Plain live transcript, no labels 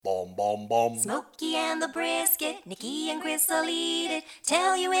bum, bum. Smokey and the Brisket, Nikki and Chris will eat it.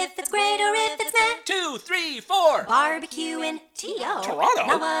 Tell you if it's great or if it's not. 2, 3, 4. Barbecue in T.O. Toronto?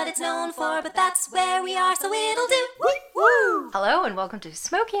 Not what it's known for, but that's where we are, so it'll do. Woo, woo. Hello and welcome to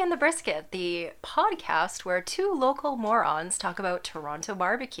Smokey and the Brisket, the podcast where two local morons talk about Toronto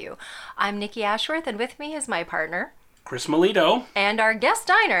barbecue. I'm Nikki Ashworth, and with me is my partner Chris Melito. and our guest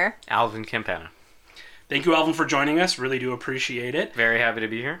diner. Alvin Campana. Thank you, Alvin, for joining us. Really do appreciate it. Very happy to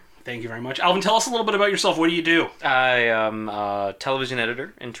be here. Thank you very much. Alvin, tell us a little bit about yourself. What do you do? I am a television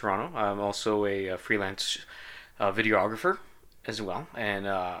editor in Toronto. I'm also a freelance videographer as well, and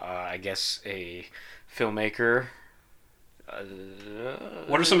I guess a filmmaker.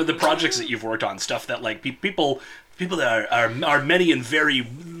 What are some of the projects that you've worked on? Stuff that like people that are many and very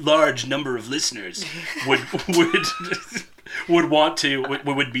large number of listeners would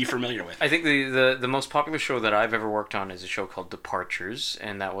be familiar with. I think the most popular show that I've ever worked on is a show called Departures,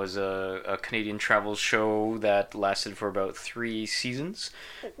 and that was a Canadian travel show that lasted for about 3 seasons.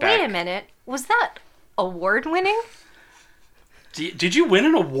 Wait a minute, was that award-winning? Did you win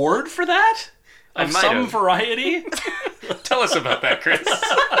an award for that? I Of might some have. variety? Tell us about that, Chris.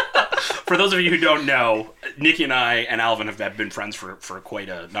 For those of you who don't know, Nikki and I and Alvin have been friends for quite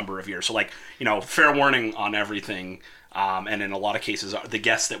a number of years. So, like, you know, fair warning on everything. And in a lot of cases, the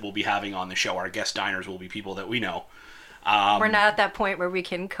guests that we'll be having on the show, our guest diners, will be people that we know. We're not at that point where we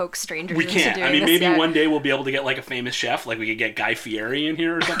can coax strangers We into can't. doing I mean, this maybe yet. one day we'll be able to get like a famous chef. Like we could get Guy Fieri in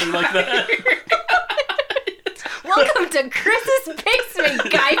here or something like that. Welcome to Chris's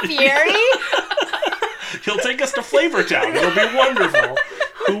Basement, Guy Fieri! He'll take us to Flavortown. It'll be wonderful.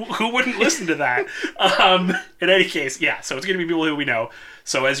 Who wouldn't listen to that? In any case, yeah. So it's going to be people who we know.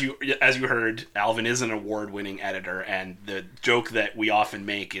 So as you heard, Alvin is an award-winning editor, and the joke that we often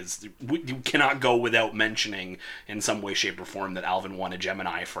make is you cannot go without mentioning in some way, shape, or form that Alvin won a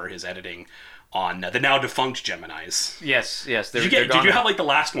Gemini for his editing on the now defunct Geminis. Yes. Did you have like the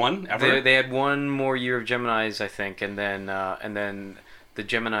last one ever? They had one more year of Geminis, I think, and then the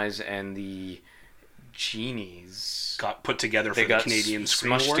Geminis and the Genies got put together for they the got Canadian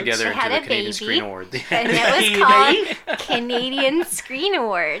Screen smushed Awards. They together into had the a Canadian baby. Screen Awards. And it was called Canadian Screen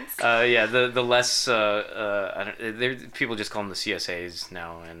Awards. The less people just call them the CSAs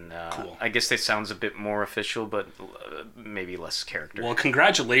now, and Cool. I guess that sounds a bit more official, but maybe less character. Well,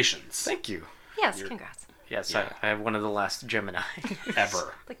 congratulations. Thank you. Yes, congrats. Yes, Yeah. I have one of the last Gemini.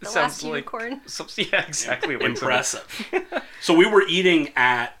 Ever. Like the Sounds last like- unicorn. Yeah, exactly. Impressive. So we were eating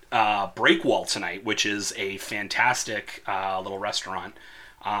at Breakwall tonight, which is a fantastic little restaurant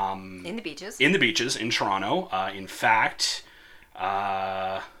In the beaches. in the beaches in Toronto. In fact,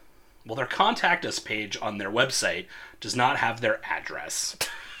 their contact us page on their website does not have their address.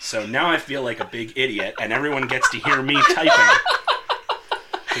 So now I feel like a big idiot, and everyone gets to hear me typing.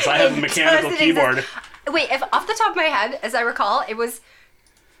 Because I have a mechanical doesn't keyboard. exist. Wait, if off the top of my head, as I recall, it was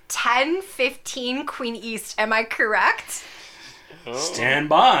 1015 Queen East. Am I correct? Stand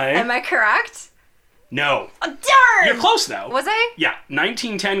by. Am I correct? No. Oh, darn! You're close, though. Was I? Yeah,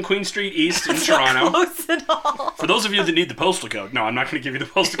 1910 Queen Street East in Not Toronto. close at all. For those of you that need the postal code, no, I'm not going to give you the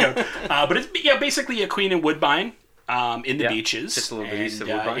postal code. But it's basically a Queen and Woodbine in the Yeah, beaches. just a little bit And, east of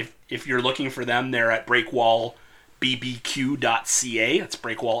Woodbine. If you're looking for them, they're at breakwallbbq.ca. That's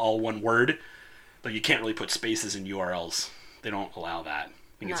Breakwall, all one word. But you can't really put spaces in URLs. They don't allow that. I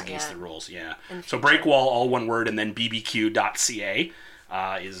think it's Not against yet. the rules. Yeah. In the So future. Breakwall, all one word, and then bbq.ca.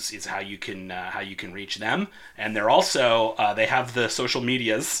 Is how you can reach them, and they're also they have the social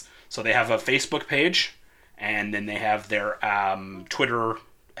medias. So they have a Facebook page, and then they have their Twitter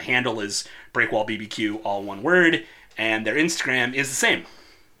handle is BreakwallBBQ, all one word, and their Instagram is the same.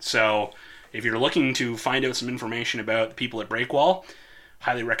 So if you're looking to find out some information about the people at Breakwall,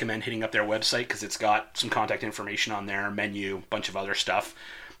 highly recommend hitting up their website because it's got some contact information on there, menu, a bunch of other stuff.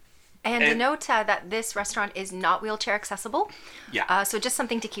 And to note that this restaurant is not wheelchair accessible. Yeah. So just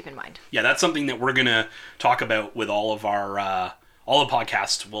something to keep in mind. Yeah, that's something that we're gonna talk about with all of our all the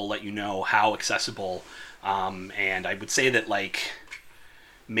podcasts. We'll let you know how accessible, and I would say that like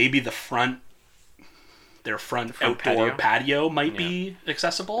maybe their front outdoor patio might be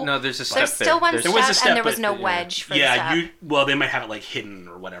accessible. No, there's a step There's still one There's- There was a step, step, and there was but- no yeah. wedge for the Yeah, step. they might have it like hidden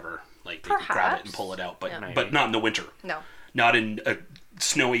or whatever. Like they could grab it and Perhaps. pull it out, but Yeah. but not in the winter. No. Not in a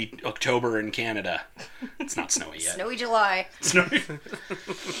snowy October in Canada. It's not snowy yet. Snowy July. Snowy.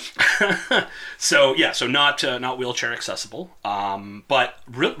 So not wheelchair accessible. But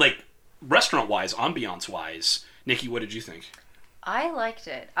like restaurant wise, ambiance wise, Nikki, what did you think? I liked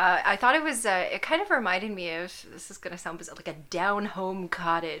it. I thought it was, it kind of reminded me of, this is going to sound bizarre, like a down home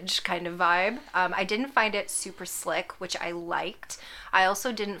cottage kind of vibe. I didn't find it super slick, which I liked. I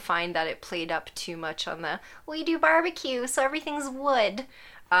also didn't find that it played up too much on the, we do barbecue, so everything's wood.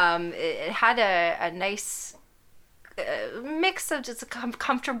 It had a nice mix of just a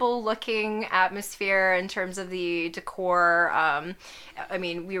comfortable looking atmosphere in terms of the decor. I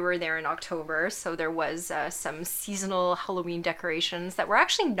mean, we were there in October, so there was some seasonal Halloween decorations that were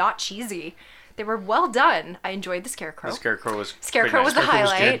actually not cheesy. They were well done. I enjoyed the scarecrow. The scarecrow was Scarecrow was the Scarecrow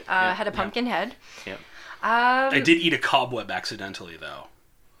was highlight. good. Had a pumpkin head. Yeah. I did eat a cobweb accidentally, though.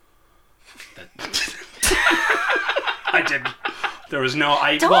 I did. There was no.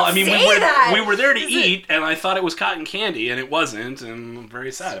 Don't say that! we were there to eat, and I thought it was cotton candy, and it wasn't, and I'm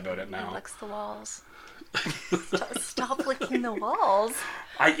very sad about it now. Licks the walls. Stop licking the walls.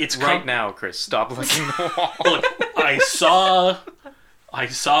 It's Right now, Chris, stop licking the wall. Look, I saw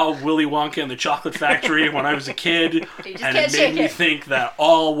Willy Wonka and the Chocolate Factory when I was a kid, You just and can't it made shake me it. think that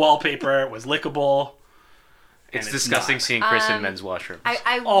all wallpaper was lickable. It's and disgusing not. seeing Chris in men's washrooms.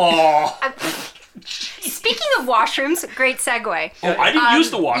 Oh, Speaking of washrooms, great segue. I didn't use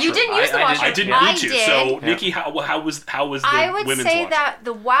the washroom. You didn't use the I washroom. I didn't need to. did. So, Nikki, how was the I would women's say washroom?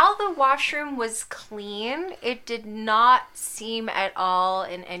 that while the washroom was clean, it did not seem at all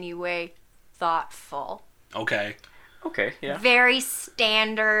in any way thoughtful. Okay. Okay, yeah. Very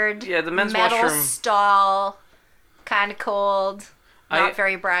standard. Yeah, the men's metal washroom- stall, kind of cold, not I-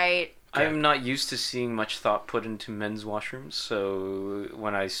 very bright. I am not used to seeing much thought put into men's washrooms, so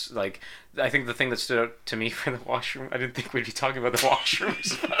when I think the thing that stood out to me for the washroom, I didn't think we'd be talking about the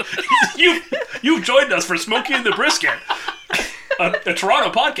washrooms. You've joined us for Smokey and the Brisket, a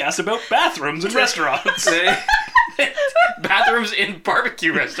Toronto podcast about bathrooms and restaurants. Bathrooms in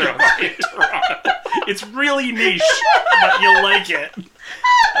barbecue restaurants in Toronto. It's really niche, but you'll like it.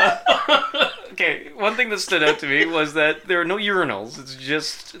 Okay, one thing that stood out to me was that there are no urinals. It's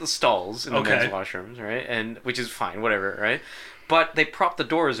just the stalls in the Okay. men's washrooms, right? And which is fine, whatever, right? But they prop the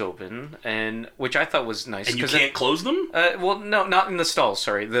doors open, and which I thought was nice. And you 'cause can't close them? well, no, not in the stalls.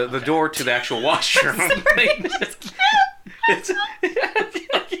 Sorry, the door to the actual washroom. It's-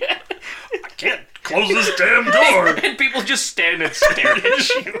 I can't close this damn door. and people just stand and stare at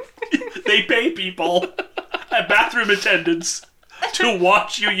you. They pay people at bathroom attendants to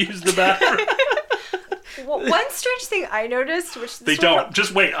watch you use the bathroom. One strange thing I noticed, which They don't.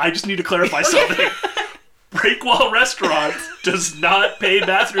 Just wait. I just need to clarify something. Breakwall Restaurant does not pay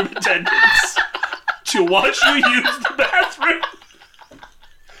bathroom attendants to watch you use the bathroom.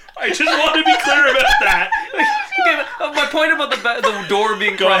 I just want to be clear about that. Okay, my point about the door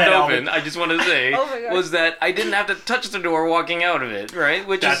being Go propped ahead, open, Alvin. I just want to say, Oh my God. was that I didn't have to touch the door walking out of it, right?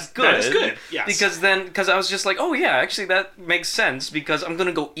 Which is good. That is good, yes. Because I was just like, oh yeah, actually that makes sense because I'm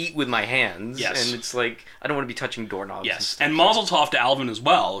gonna go eat with my hands, Yes. and it's like I don't want to be touching doorknobs. Yes, and Mazel Tov to Alvin as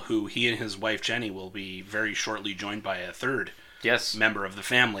well, who he and his wife Jenny will be very shortly joined by a third yes, member of the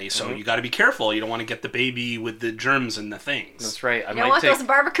family. So you got to be careful. You don't want to get the baby with the germs and the things. that's right. I You might don't want take those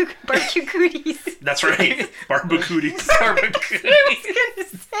barbecue cooties. That's right. Barbecooties. barbecue. I was gonna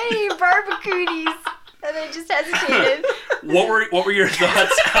say barbecooties, and I just hesitated. What were your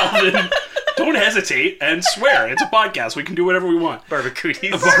thoughts, Alvin? Don't hesitate and swear. It's a podcast. We can do whatever we want.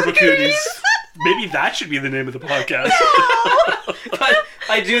 Barbecooties. Barbecooties. Maybe that should be the name of the podcast.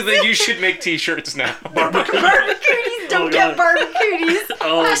 I do think you should make T-shirts now. Barbecooties, don't Oh, get God. barbecooties.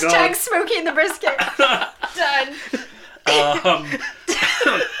 Oh, Hashtag God. Smokey and the Brisket. Done.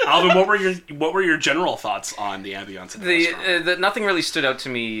 Alvin, what were your general thoughts on the ambiance of the restaurant? Nothing really stood out to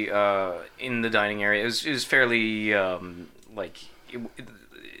me in the dining area. It was fairly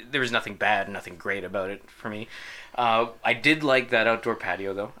there was nothing bad, nothing great about it for me. I did like that outdoor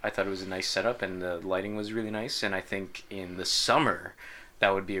patio though. I thought it was a nice setup and the lighting was really nice. And I think in the summer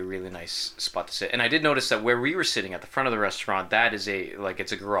that would be a really nice spot to sit. And I did notice that where we were sitting at the front of the restaurant, that is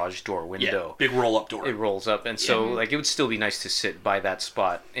it's a garage door window. Big roll-up door. It rolls up, and so it would still be nice to sit by that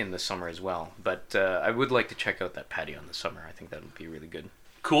spot in the summer as well. But I would like to check out that patio in the summer. I think that would be really good.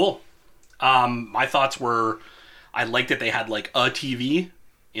 Cool. My thoughts were, I liked that they had like a TV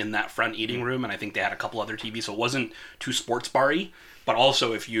in that front eating room, and I think they had a couple other TVs, so it wasn't too sports bar-y. But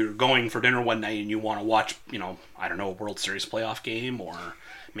also, if you're going for dinner one night and you want to watch, I don't know, a World Series playoff game, or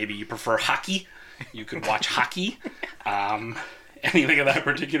maybe you prefer hockey, you could watch hockey. Anything of that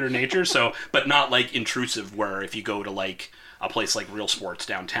particular nature. So, but not like intrusive, where if you go to like a place like Real Sports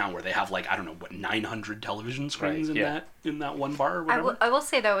downtown, where they have like, I don't know, 900 television screens in that one bar or whatever. I will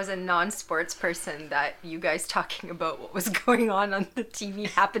say that was a non-sports person that you guys talking about what was going on the TV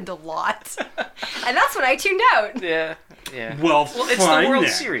happened a lot. And that's when I tuned out. Yeah, Yeah. Well, it's fine the World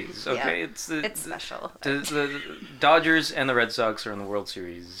then. Series, okay? Yeah. It's special. the Dodgers and the Red Sox are in the World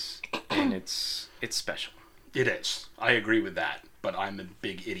Series, and it's special. It is. I agree with that, but I'm a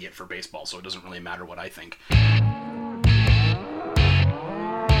big idiot for baseball, so it doesn't really matter what I think.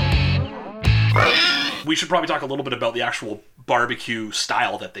 We should probably talk a little bit about the actual barbecue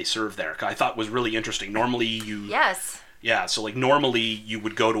style that they serve there. I thought was really interesting. Normally Yes. Yeah, so like normally you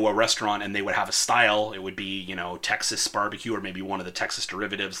would go to a restaurant and they would have a style. It would be, Texas barbecue or maybe one of the Texas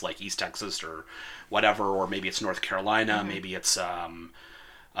derivatives like East Texas or whatever, or maybe it's North Carolina, maybe it's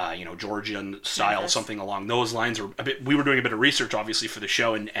Georgian style, Yes. something along those lines. Or we were doing a bit of research obviously for the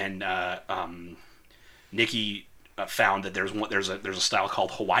show, and Nikki found that there's a style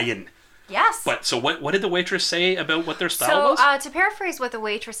called Hawaiian. Yes. But so what did the waitress say about what their style was? To paraphrase what the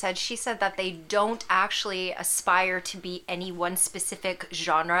waitress said, she said that they don't actually aspire to be any one specific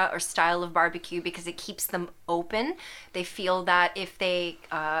genre or style of barbecue because it keeps them open. They feel that if they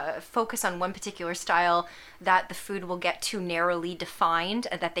focus on one particular style, that the food will get too narrowly defined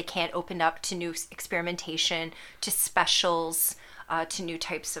and that they can't open up to new experimentation, to specials, to new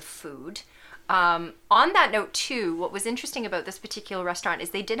types of food. On that note, too, what was interesting about this particular restaurant is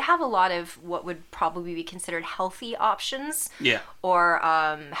they did have a lot of what would probably be considered healthy options. Yeah. Or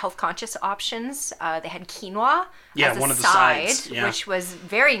health-conscious options. They had quinoa Yeah, as a one of the side, sides, yeah. which was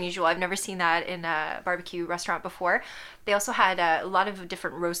very unusual. I've never seen that in a barbecue restaurant before. They also had a lot of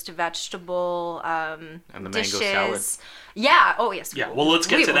different roast vegetable And the mango dishes. salad. Yeah. Oh, yes. Yeah, well, let's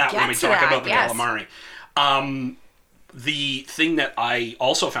get We to will that when get we to talk that, about the yes. calamari. The thing that I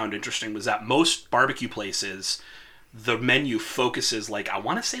also found interesting was that most barbecue places, the menu focuses I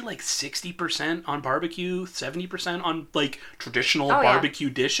want to say 60% on barbecue, 70% on traditional Oh, yeah. barbecue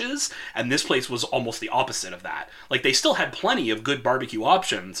dishes, and this place was almost the opposite of that. They still had plenty of good barbecue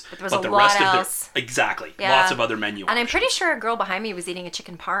options, But there was but a the lot rest else. of exactly, Yeah. lots of other menu And I'm options. pretty sure a girl behind me was eating a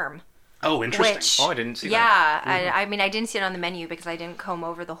chicken parm. Oh, interesting. Which, Oh, I didn't see that. Yeah, I mean, I didn't see it on the menu because I didn't comb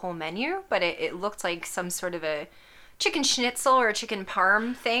over the whole menu, but it looked like some sort of a chicken schnitzel or a chicken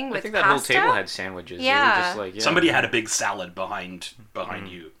parm thing with I think that pasta. whole table had sandwiches. They were Yeah. just Somebody had a big salad behind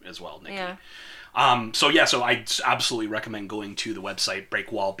you as well, Nikki. Yeah. So I absolutely recommend going to the website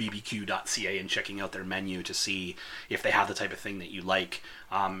breakwallbbq.ca and checking out their menu to see if they have the type of thing that you like.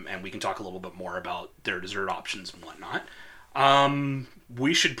 And we can talk a little bit more about their dessert options and whatnot.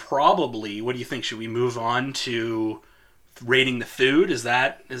 We should probably, what do you think? Should we move on to rating the food? Is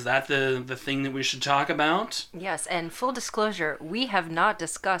that the thing that we should talk about? Yes, and full disclosure, we have not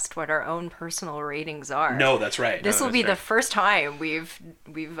discussed what our own personal ratings are. No, that's right. This No, will be that's the first time we've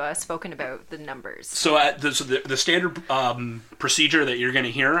spoken about the numbers. So, the standard procedure that you're going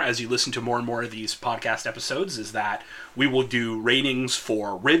to hear as you listen to more and more of these podcast episodes is that we will do ratings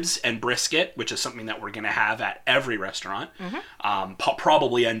for ribs and brisket, which is something that we're going to have at every restaurant.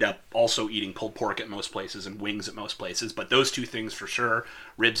 Probably end up also eating pulled pork at most places and wings at most places, but those two things for sure,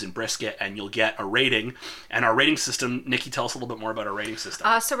 ribs and brisket, and you'll get a rating. And our rating system, Nikki, tell us a little bit more about our rating system.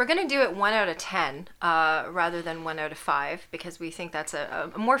 So we're going to do it 1 out of 10 rather than 1 out of 5 because we think that's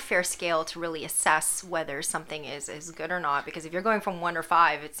a more fair scale to really assess whether something is good or not. Because if you're going from 1 or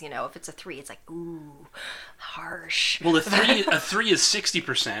 5, it's, if it's a 3, it's like, ooh, harsh. Well, a 3 is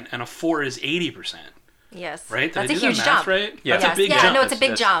 60% and a 4 is 80%. Yes. Right? Did That's I a do huge that math jump. right? Yeah. That's a big jump. No, it's a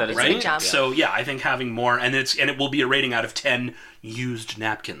big jump. that is It's a Right? big jump. So yeah, I think having more, and it will be a rating out of 10 used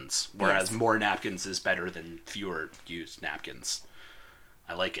napkins, whereas Yes. more napkins is better than fewer used napkins.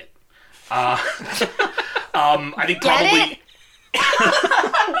 I like it. I think Get probably. it?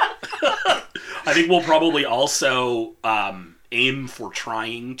 I think we'll probably also aim for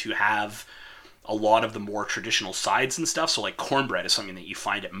trying to have a lot of the more traditional sides and stuff. So like cornbread is something that you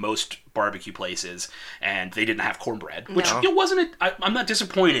find at most barbecue places, and they didn't have cornbread, which No. it wasn't. I'm not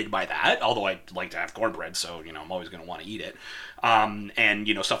disappointed by that, although I'd like to have cornbread, so I'm always going to want to eat it. And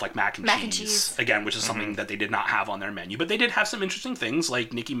stuff like mac and cheese again, which is something that they did not have on their menu, but they did have some interesting things.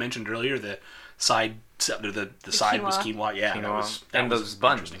 Like Nikki mentioned earlier, the side was quinoa. Yeah, that was those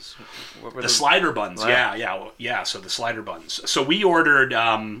buns. interesting. What were The those? slider buns, Wow. yeah. So the slider buns. So we ordered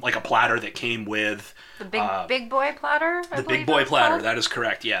like a platter that came with The big boy platter? I the believe big boy it's platter. called. That is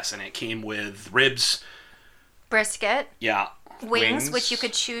correct. Yes, and it came with ribs. Brisket. Yeah. Wings, Wings. which you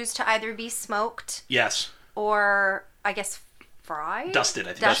could choose to either be smoked Yes. or, I guess, fried? Dusted,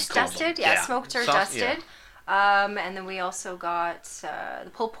 I think she called them. Dusted, yeah, Yeah. smoked or Soft, dusted. And then we also got the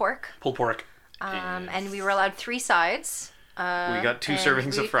pulled pork. Pulled pork. And we were allowed 3 sides. We got 2 and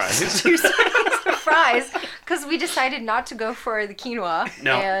servings of fries. 2 servings. fries because we decided not to go for the quinoa.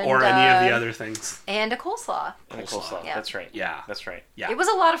 No, and, or any of the other things. And a coleslaw. And a coleslaw. Yeah. That's right. Yeah. That's right. Yeah. It was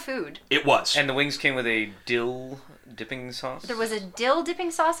a lot of food. It was. And the wings came with a dill dipping sauce. There was a dill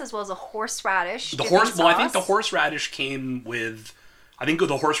dipping sauce as well as a horseradish. Well, I think the horseradish came with. I think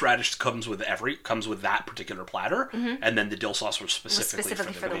the horseradish comes with that particular platter, and then the dill sauce was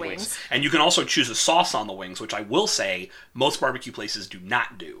specifically for the wings. And you can also choose a sauce on the wings, which I will say most barbecue places do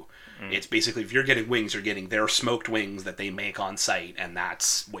not do. It's basically, if you're getting wings, you're getting their smoked wings that they make on site, and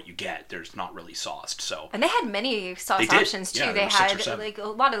that's what you get. There's not really sauced, so. And they had many sauce They did. options too. Yeah, they there were 6 or had 7. like a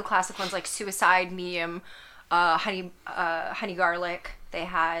lot of the classic ones, like suicide, medium, honey garlic. They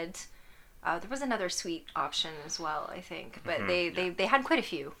had. There was another sweet option as well, I think, but they had quite a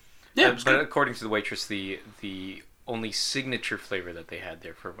few. Yeah, but according to the waitress, the only signature flavor that they had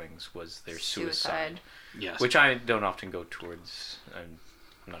there for wings was their suicide. Yes. Which I don't often go towards. I'm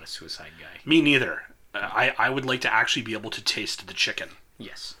not a suicide guy. Me neither. I would like to actually be able to taste the chicken.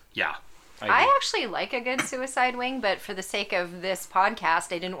 Yes. Yeah. I actually like a good suicide wing, but for the sake of this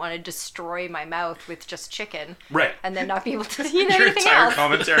podcast, I didn't want to destroy my mouth with just chicken. Right. And then not be able to eat Your anything entire else.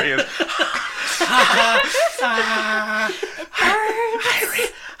 commentary of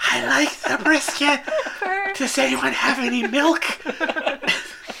I like the brisket. Burn. Does anyone have any milk?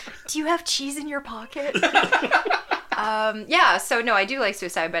 Do you have cheese in your pocket? Yeah, so no, I do like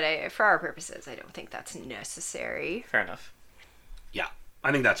suicide, but for our purposes, I don't think that's necessary. fair enough. Yeah,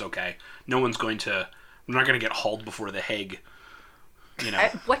 I think that's okay. No one's going to. I'm not going to get hauled before the Hague. You know,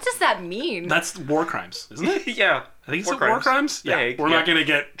 What does that mean? that's war crimes, isn't it? Yeah. I think it's war crimes. The Yeah, Hague, we're yeah. not going to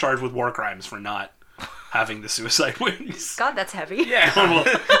get charged with war crimes for not having the suicide wings. God, that's heavy. Yeah. All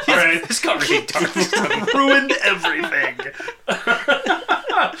right, This got really dark. ruined everything.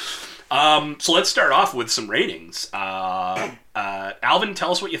 So let's start off with some ratings. Alvin,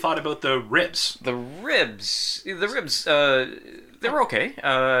 tell us what you thought about the ribs. The ribs, they were okay.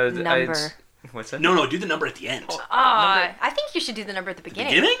 Number. What's that? No, do the number at the end. I think you should do the number at the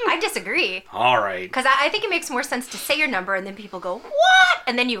beginning. beginning? I disagree. All right. Because I think it makes more sense to say your number and then people go, what?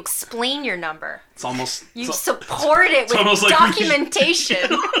 And then you explain your number. It's almost. You it's, support it with almost like we should- documentation.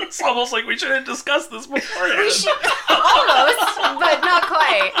 it's almost like we should have discussed this beforehand. We should, almost, but not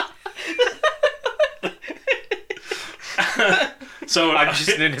quite. So I'm just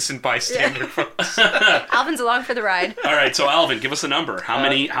an innocent bystander. Alvin's along for the ride. all right. So Alvin, give us a number. How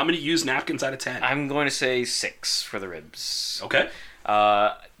many used napkins out of 10? I'm going to say 6 for the ribs. Okay.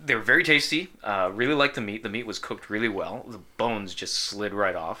 They were very tasty. Really liked the meat. The meat was cooked really well. The bones just slid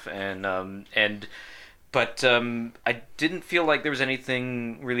right off, but I didn't feel like there was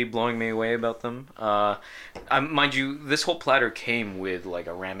anything really blowing me away about them. Mind you, this whole platter came with like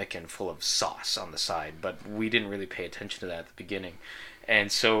a ramekin full of sauce on the side, but we didn't really pay attention to that at the beginning,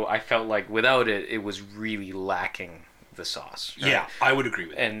 and so I felt like without it, it was really lacking the sauce. Right? Yeah, I would agree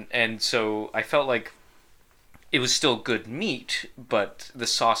with that. And so I felt like it was still good meat, but the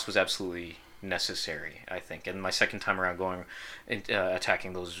sauce was absolutely necessary, I think. And my second time around going and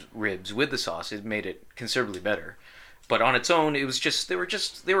attacking those ribs with the sauce, it made it considerably better. But on its own, it was they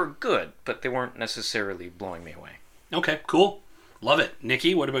were good, but they weren't necessarily blowing me away. Okay, cool. Love it.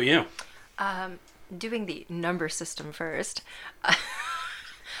 Nikki, what about you? Doing the number system first.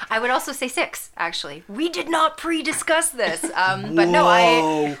 I would also say 6, actually. We did not pre-discuss this. But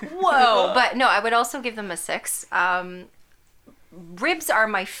no, But no, I would also give them a 6. Ribs are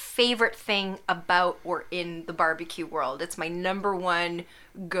my favorite thing about or in the barbecue world. It's my number one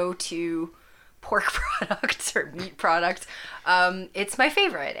go-to pork product or meat product. It's my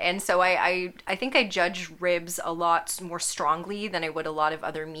favorite. And so I think I judge ribs a lot more strongly than I would a lot of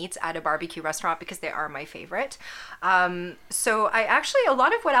other meats at a barbecue restaurant because they are my favorite. So I actually, a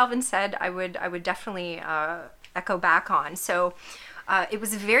lot of what Alvin said, I would definitely echo back on. So it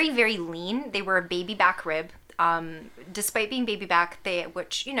was very, very lean. They were a baby back rib. Despite being baby back,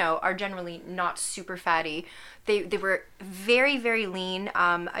 which, you know, are generally not super fatty, they were very, very lean.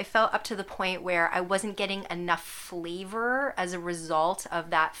 I felt up to the point where I wasn't getting enough flavor as a result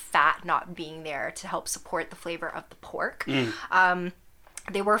of that fat not being there to help support the flavor of the pork.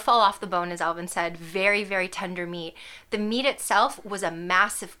 They were fall off the bone, as Alvin said. Very, very tender meat. The meat itself was a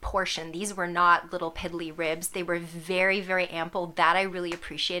massive portion. These were not little piddly ribs. They were very, very ample. That I really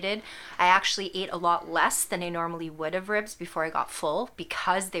appreciated. I actually ate a lot less than I normally would of ribs before I got full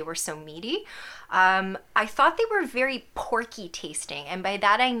because they were so meaty. I thought they were very porky tasting. And by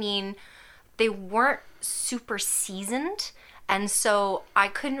that I mean they weren't super seasoned. And so I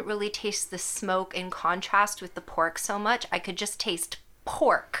couldn't really taste the smoke in contrast with the pork so much. I could just taste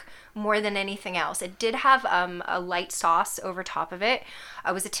pork more than anything else. It did have a light sauce over top of it.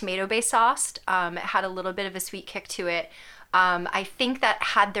 It was a tomato-based sauce. It had a little bit of a sweet kick to it. I think that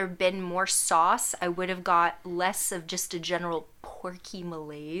had there been more sauce, I would have got less of just a general porky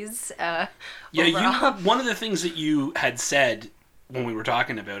malaise. Overall. One of the things that you had said when we were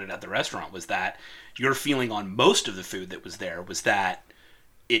talking about it at the restaurant was that your feeling on most of the food that was there was that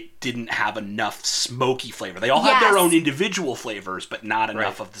it didn't have enough smoky flavor. They all have their own individual flavors, but not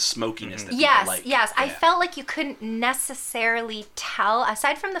enough of the smokiness that people like. Yes. I felt like you couldn't necessarily tell,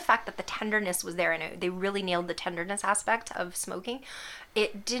 aside from the fact that the tenderness was there, and they really nailed the tenderness aspect of smoking.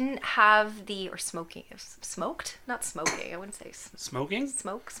 It didn't have smoked? Not smoking. I wouldn't say Smoking?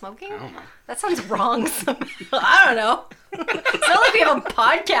 Smoking? I don't know. That sounds wrong. I don't know. It's not like we have a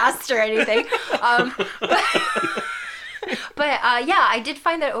podcast or anything. But I did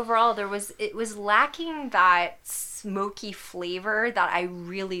find that overall it was lacking that smoky flavor that I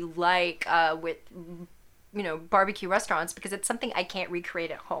really like with barbecue restaurants, because it's something I can't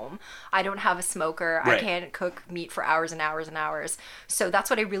recreate at home. I don't have a smoker. Right. I can't cook meat for hours and hours and hours. So that's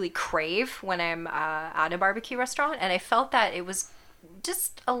what I really crave when I'm at a barbecue restaurant, and I felt that it was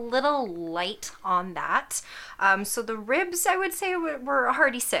just a little light on that. So the ribs, I would say, were a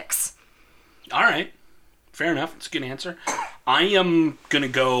hearty 6. All right. Fair enough. It's a good answer. I am going to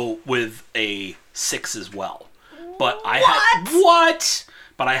go with a 6 as well. But I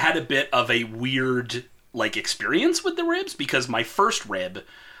had a bit of a weird experience with the ribs, because my first rib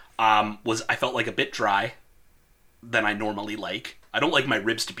I felt like a bit dry than I normally like. I don't like my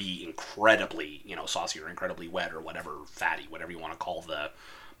ribs to be incredibly, saucy or incredibly wet or whatever, fatty, whatever you want to call the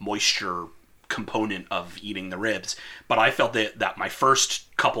moisture component of eating the ribs. But I felt that my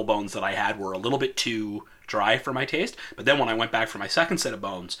first couple bones that I had were a little bit too dry for my taste. But then when I went back for my second set of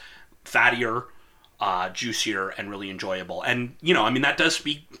bones, fattier, juicier, and really enjoyable. And, that does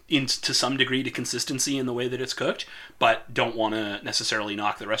speak to some degree to consistency in the way that it's cooked, but don't want to necessarily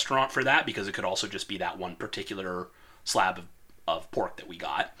knock the restaurant for that, because it could also just be that one particular slab of pork that we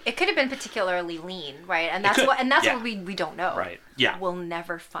got. It could have been particularly lean, right? And that's what we don't know. Right. Yeah. We'll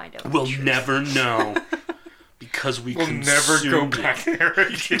never find out. We'll never know, because we'll never go back there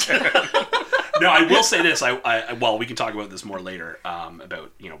again. No, I will say this. Well, we can talk about this more later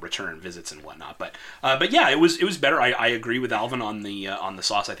about return visits and whatnot. But yeah, it was better. I agree with Alvin on the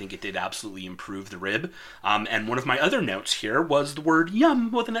sauce. I think it did absolutely improve the rib. And one of my other notes here was the word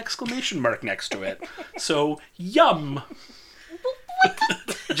 "yum" with an exclamation mark next to it. So yum.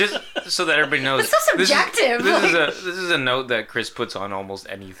 Just so that everybody knows, it's so subjective. This is a note that Chris puts on almost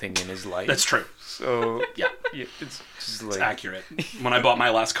anything in his life. That's true. So yeah, it's just it's accurate. When I bought my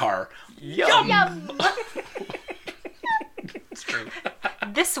last car, yum. It's true.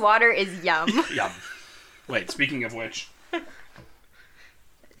 This water is yum. Yum. Wait, speaking of which.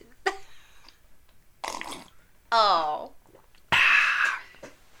 Oh.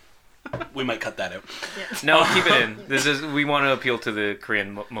 We might cut that out. No, keep it in. We want to appeal to the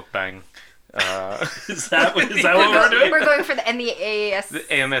Korean mukbang. Is that what we're doing? We're going for the ASMR. The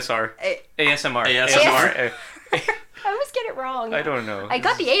AMSR. ASMR. ASMR. I always get it wrong. I don't know. I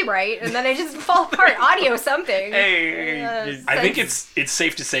got the A right, and then I just fall apart. Audio something. I think it's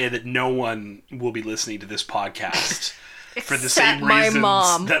safe to say that no one will be listening to this podcast for the same my reasons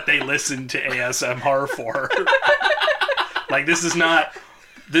mom. that they listen to ASMR for. This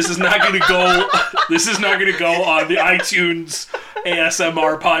is not going to go. This is not going to go on the iTunes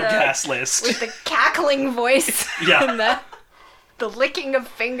ASMR podcast list with the cackling voice. Yeah. And the licking of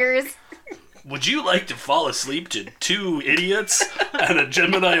fingers. Would you like to fall asleep to 2 idiots and a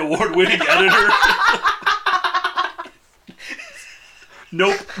Gemini Award-winning editor?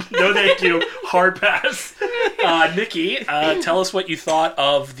 Nope. No, thank you. Hard pass. Nikki, tell us what you thought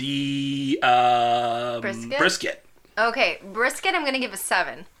of the brisket. Okay, brisket I'm going to give a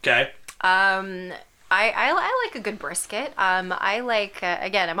 7. Okay. I like a good brisket. I like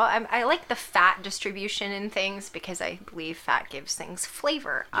again. I like the fat distribution in things, because I believe fat gives things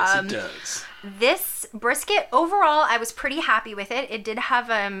flavor. Yes, it does. This brisket overall, I was pretty happy with it. It did have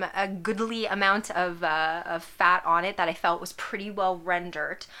a goodly amount of fat on it that I felt was pretty well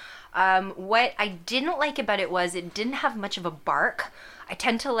rendered. What I didn't like about it was it didn't have much of a bark. I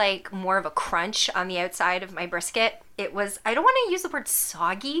tend to like more of a crunch on the outside of my brisket. It was, I don't want to use the word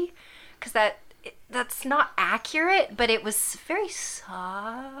soggy, because that's not accurate, but it was very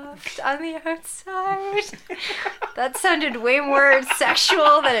soft on the outside. That sounded way more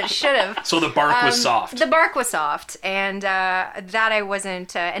sexual than it should have. So the bark was soft. The bark was soft, and that I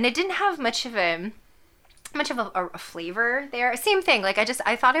wasn't, and it didn't have much of a flavor there. Same thing.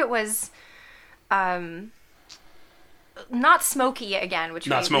 I thought it was, not smoky again, which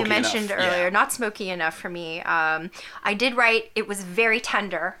Not we smoky mentioned enough, earlier. yeah. Not smoky enough for me. I did write it was very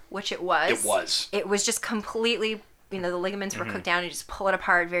tender, which it was. It was. It was just completely, the ligaments Mm-hmm. were cooked down and you just pull it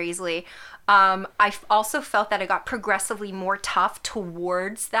apart very easily. Also felt that it got progressively more tough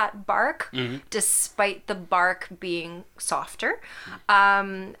towards that bark, Mm-hmm. despite the bark being softer.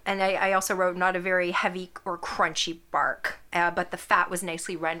 And I also wrote not a very heavy or crunchy bark, but the fat was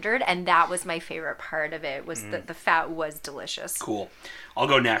nicely rendered, and that was my favorite part of it. Was that the fat was delicious. Cool. I'll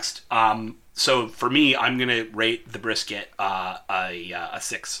go next. So for me, I'm gonna rate the brisket a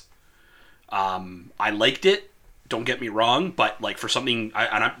 6. I liked it. Don't get me wrong, but like for something,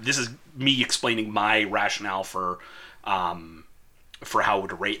 this is me explaining my rationale for how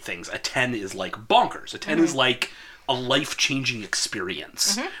to rate things. A 10 is like bonkers. A 10 is like a life-changing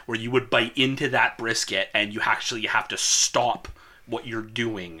experience where you would bite into that brisket and you actually have to stop what you're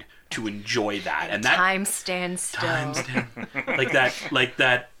doing to enjoy that. And that Time stands still. like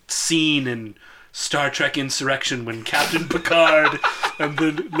that scene in Star Trek Insurrection when Captain Picard and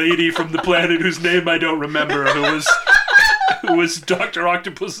the lady from the planet whose name I don't remember, who was Dr.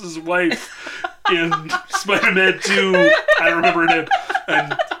 Octopus's wife in Spider-Man 2, I don't remember her name,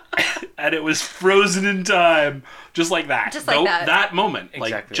 and it was frozen in time, just like that. Just like that. That moment,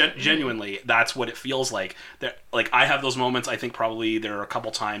 Exactly. like genuinely, that's what it feels like. That, like, I have those moments. I think probably there are a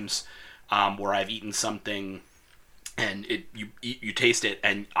couple times where I've eaten something and you taste it,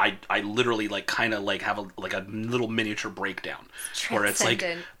 and I literally like kind of like have a little miniature breakdown where it's like,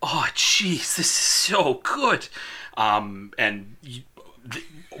 Transcendent. oh jeez, this is so good. And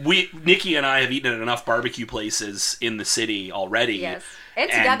Nikki and I have eaten at enough barbecue places in the city already. Yes. And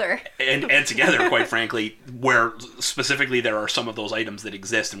together. And together, quite frankly, where specifically there are some of those items that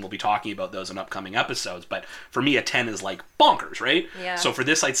exist, and we'll be talking about those in upcoming episodes. But for me, a 10 is like bonkers, right? Yeah. So for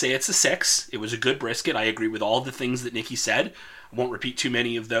this, I'd say it's a 6. It was a good brisket. I agree with all the things that Nikki said. I won't repeat too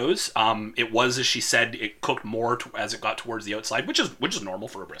many of those. It was, as she said, it cooked more as it got towards the outside, which is normal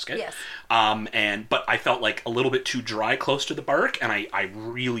for a brisket. Yes. But I felt like a little bit too dry close to the bark, and I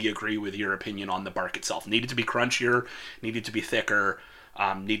really agree with your opinion on the bark itself. Needed to be crunchier, needed to be thicker,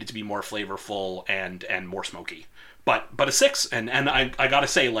 needed to be more flavorful and more smoky. But a 6, and I gotta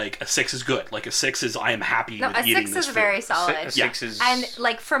say, like, a 6 is good. Like, a 6 is, I am happy No, with a eating 6 this is food. very solid. A 6 is... And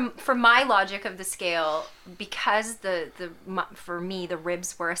like from my logic of the scale, because for me the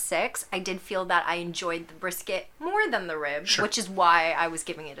ribs were a 6, I did feel that I enjoyed the brisket more than the rib, Sure. which is why I was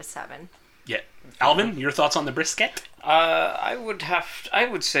giving it a 7. Yeah. Alvin, your thoughts on the brisket? I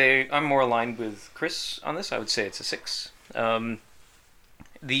would say I'm more aligned with Chris on this. I would say it's a 6.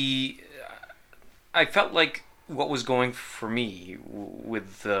 I felt like what was going for me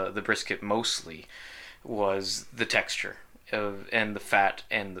with the brisket mostly was the texture and the fat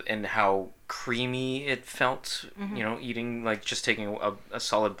and how creamy it felt. You know, eating, like, just taking a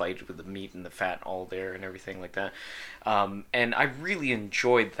solid bite with the meat and the fat all there and everything like that. And I really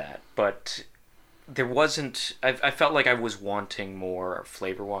enjoyed that, but there wasn't... I felt like I was wanting more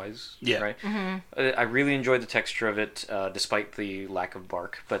flavor-wise. Yeah. Right? I really enjoyed the texture of it, despite the lack of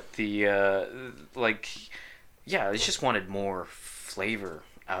bark. But I just wanted more flavor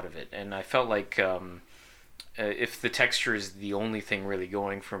out of it. And I felt like if the texture is the only thing really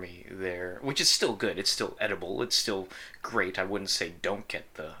going for me there, which is still good, it's still edible, it's still great. I wouldn't say don't get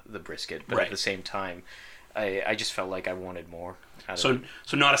the brisket, but Right. at the same time, I just felt like I wanted more out of it.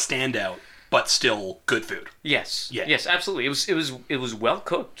 So not a standout, but still good food. Yes. Yeah. Yes, absolutely. It was well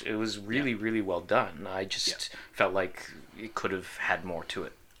cooked. It was really, really well done. I just felt like it could have had more to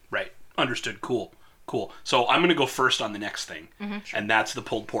it. Right. Understood. Cool. So I'm going to go first on the next thing, and that's the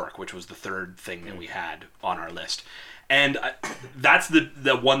pulled pork, which was the third thing that we had on our list. And that's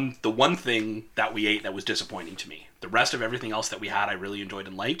the one thing that we ate that was disappointing to me. The rest of everything else that we had, I really enjoyed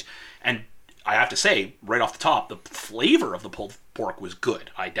and liked. And I have to say, right off the top, the flavor of the pulled pork was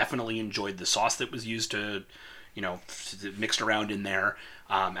good. I definitely enjoyed the sauce that was used to, mixed around in there.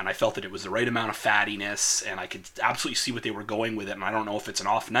 And I felt that it was the right amount of fattiness, and I could absolutely see what they were going with it. And I don't know if it's an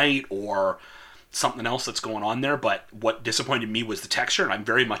off night or something else that's going on there, but what disappointed me was the texture, and I'm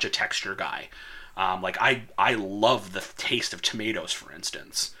very much a texture guy. I love the taste of tomatoes, for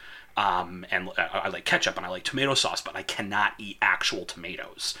instance. And I like ketchup and I like tomato sauce, but I cannot eat actual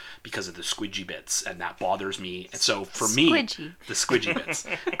tomatoes because of the squidgy bits, and that bothers me. And so for me, the squidgy bits.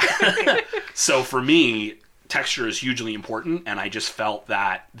 So for me, texture is hugely important, and I just felt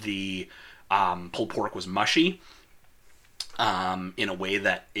that the pulled pork was mushy in a way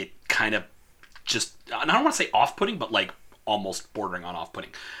that it kind of just, I don't want to say off-putting, but like almost bordering on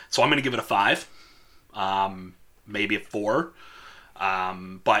off-putting. So I'm going to give it a 5, maybe a 4.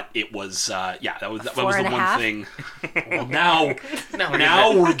 But it was, that was the 4.5? one thing. Well, now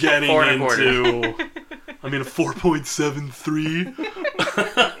we're getting 4.25. into. I mean, a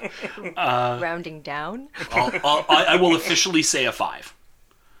 4.73. Rounding down I will officially say a 5.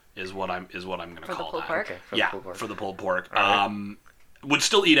 Is what I'm going to for the call pulled that. pork. Okay, For the pulled pork. right. Would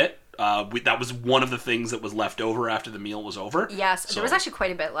still eat it. That was one of the things that was left over after the meal was over. Yes, So- there was actually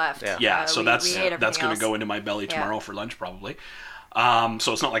quite a bit left. Yeah. Yeah, so we that's ate going everything to else. go into my belly tomorrow for lunch probably.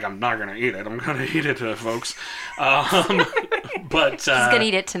 So it's not like I'm not going to eat it. I'm going to eat it, folks. But He's gonna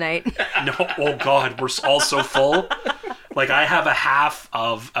eat it tonight. no, oh God, we're all so full. Like I have a half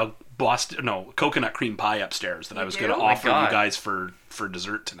of a coconut cream pie upstairs that I was do? going to Oh my offer you God. guys for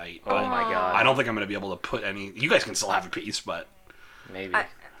dessert tonight. Oh But my god. I don't think I'm going to be able to put any. You guys can still have a piece, but Maybe.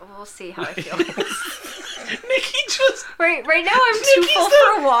 We'll see how I feel. Nikki just right now I'm too Nikki's full the-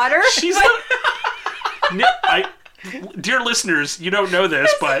 for water. she's dear listeners, you don't know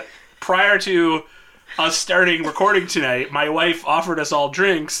this, but prior to us starting recording tonight, my wife offered us all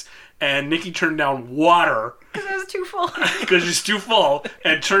drinks, and Nikki turned down water Because I was too full. because she's too full,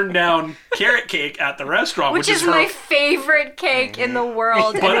 and turned down carrot cake at the restaurant, Which is her. my favorite cake in the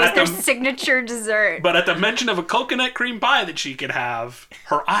world, and But it was at their the- signature dessert. But at the mention of a coconut cream pie that she could have,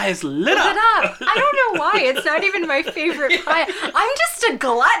 her eyes lit Shut up. up. I don't know why. It's not even my favorite pie. I'm just a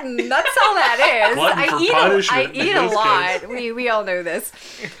glutton. That's all that is. Glutton for I punishment in eat a this lot. We all know this.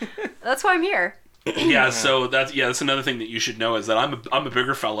 That's why I'm here. Yeah, so that's another thing that you should know is that I'm a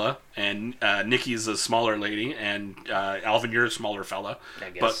bigger fella, and Nikki's a smaller lady, and Alvin, you're a smaller fella.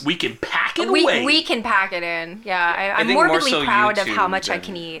 I guess. But we can pack it away. We can pack it in. Yeah, I'm think more morbidly so you proud of two how much I than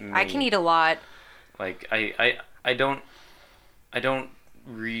can eat. me. I can eat a lot. Like I don't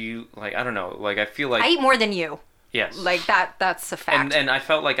really like, I don't know, like I feel like I eat more than you. yes. Like that's a fact. and I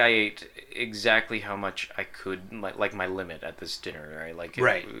felt like I ate exactly how much I could, like my limit at this dinner, right? Like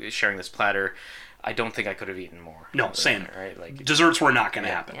Right. sharing this platter, I don't think I could have eaten more. No, same. Right? Like Desserts were not going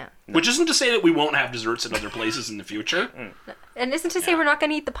to happen. Yeah. Which isn't to say that we won't have desserts at other places in the future. And isn't to say we're not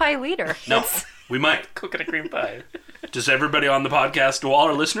going to eat the pie later. No, we might. coconut cream pie. Does everybody on the podcast, to all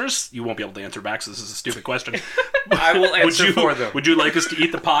our listeners, you won't be able to answer back, so this is a stupid question. I will answer for them. Would you like us to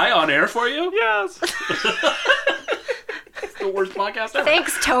eat the pie on air for you? Yes. It's the worst podcast ever.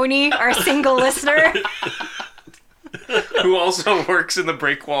 Thanks, Tony, our single listener. Who also works in the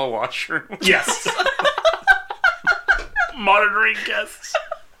break wall washroom. Yes. Monitoring guests.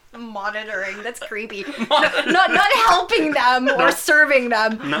 Monitoring. That's creepy. Not helping them or serving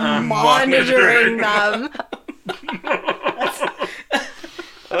them. monitoring. Monitoring them.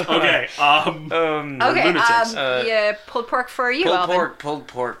 Okay. Okay. Lunatics. Yeah, pulled pork for you, Pulled Alvin.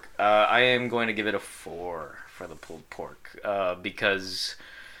 pork. I am going to give it a 4 for the pulled pork because,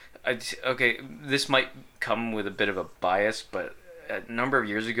 this might come with a bit of a bias, but a number of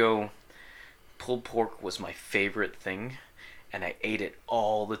years ago, pulled pork was my favorite thing, and I ate it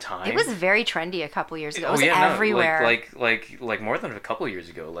all the time. It was very trendy a couple years ago. It was no, everywhere. like more than a couple of years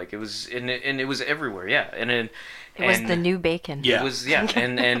ago. Like it was, and it was everywhere. Yeah, it was the new bacon. Yeah. It was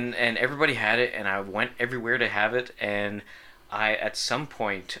and everybody had it, and I went everywhere to have it, and at some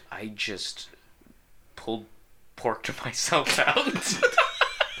point I just pulled porked myself out.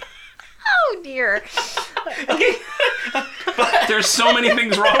 Oh dear. There's so many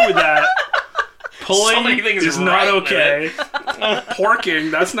things wrong with that. Pulling So many things is not right with okay. Porking,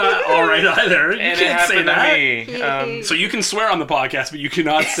 that's not all right either. You And it can't say happened that. to me. So you can swear on the podcast, but you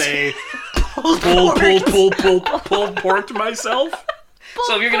cannot say pulled porked myself.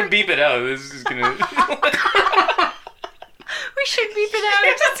 So if you're gonna beep it out, this is gonna. We should beep it out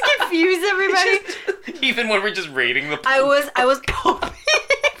just to confuse everybody. Even when we're just rating the. I was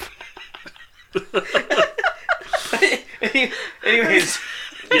Anyways,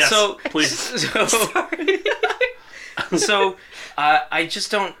 Yes, so please. So I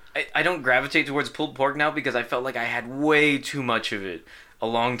just don't. I don't gravitate towards pulled pork now because I felt like I had way too much of it a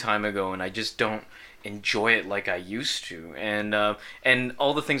long time ago, and I just don't enjoy it like I used to. And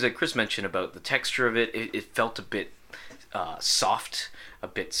all the things that Chris mentioned about the texture of it, it felt a bit soft, a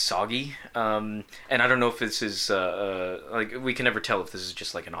bit soggy. And I don't know if this is like, we can never tell if this is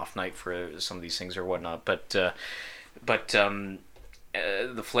just like an off night for some of these things or whatnot. But the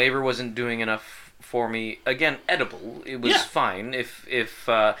flavor wasn't doing enough for me. Again, edible. It was fine. If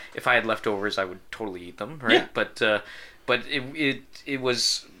I had leftovers, I would totally eat them. Right. Yeah. But it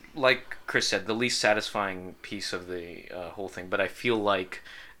was, like Chris said, the least satisfying piece of the whole thing. But I feel like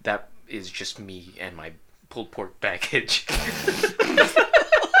that is just me and my pulled pork baggage.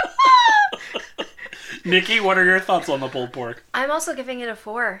 Nikki, what are your thoughts on the pulled pork? I'm also giving it a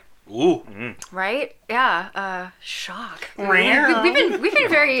 4. Ooh. Right? Yeah. Shock. We've been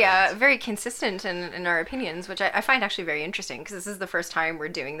very consistent in our opinions, which I find actually very interesting because this is the first time we're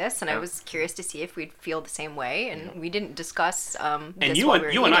doing this, and I was curious to see if we'd feel the same way. And we didn't discuss. And this you while and we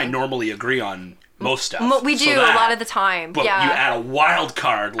were you and I eating. normally agree on most stuff. We So do a lot of the time. But yeah. you add a wild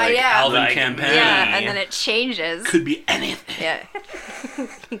card like yeah. Alvin Like, Campani. Yeah, and then it changes. Could be anything. Yeah,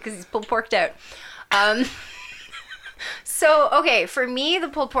 because he's pulled porked out. So, okay, for me, the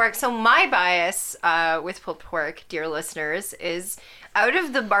pulled pork, so my bias with pulled pork, dear listeners, is out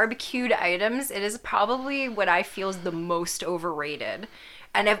of the barbecued items, it is probably what I feel is the most overrated.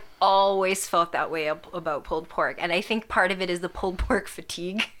 And I've always felt that way about pulled pork. And I think part of it is the pulled pork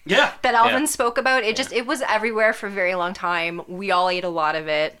fatigue Yeah. that Alvin Yeah. spoke about. It was everywhere for a very long time. We all ate a lot of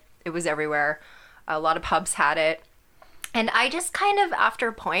it. It was everywhere. A lot of pubs had it. And I just kind of, after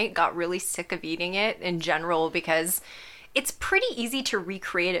a point, got really sick of eating it in general because it's pretty easy to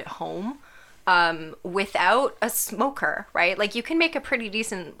recreate at home without a smoker, right? Like you can make a pretty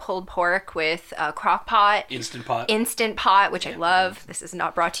decent pulled pork with a crock pot, Instant Pot. Instant Pot, which I love. This is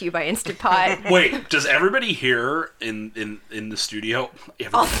not brought to you by Instant Pot. Wait, does everybody here in the studio?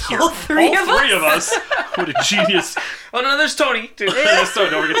 All three of us. What a genius! Oh no, there's Tony too. Don't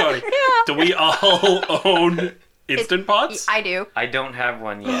forget Tony. Do we all own Instant Pots? I do. I don't have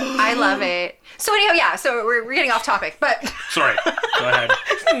one yet. I love it. So anyhow, yeah. So we're getting off topic, but Sorry. Go ahead.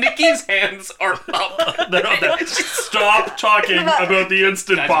 Nikki's hands are up. No. Stop talking about the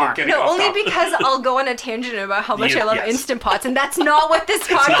Instant Guys, Pot. we're getting no, off only topic. because I'll go on a tangent about how much Yeah, I love yes. Instant Pots, and that's not what this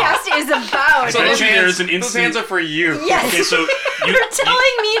podcast is about. I bet you there's an those instant. hands are for you. Yes. Okay, so You're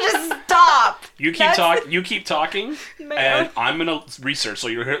telling me to stop. You keep That's- You keep talking, and I'm gonna research. So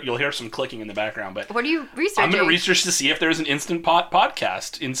you'll hear some clicking in the background. But What are you researching? I'm gonna research to see if there's an Instant Pot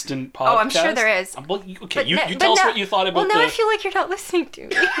podcast. Instant podcast. Oh, I'm sure there is. Well, okay, But you but tell us now- what you thought about Well, now the. I feel like you're not listening to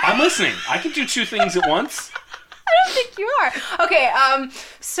me. I'm listening. I can do two things at once. I don't think you are. Okay,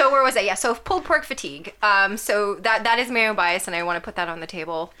 so where was I? Yeah, so pulled pork fatigue. So that is my own bias, and I want to put that on the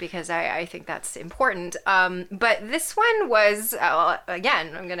table because I think that's important. But this one was,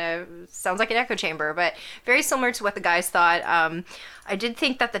 again, sounds like an echo chamber, but very similar to what the guys thought. I did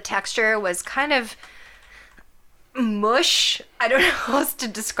think that the texture was kind of mush. I don't know how else to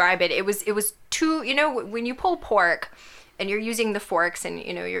describe it. It was too, when you pull pork and you're using the forks and,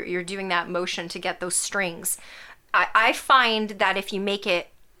 you're doing that motion to get those strings, I find that if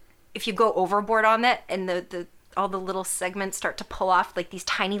you go overboard on it and all the little segments start to pull off like these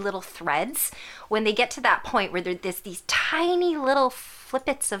tiny little threads, when they get to that point where there's these tiny little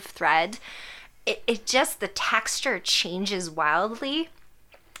flippets of thread, it just, the texture changes wildly.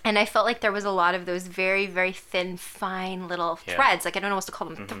 And I felt like there was a lot of those very, very thin, fine little threads. Like, I don't know what to call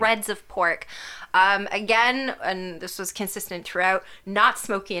them, threads of pork. Again, and this was consistent throughout, not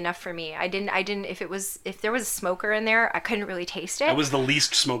smoky enough for me. I didn't, if there was a smoker in there, I couldn't really taste it. It was the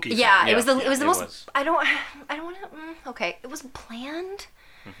least smoky. Yeah, thing. it was the most, was. I don't want to, okay, it was bland.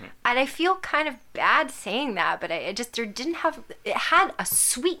 And I feel kind of bad saying that, but it had a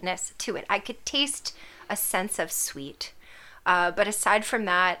sweetness to it. I could taste a sense of sweet. But aside from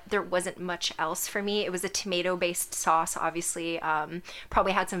that, there wasn't much else for me. It was a tomato-based sauce, obviously.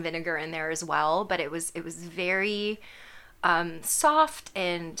 Probably had some vinegar in there as well, but it was very soft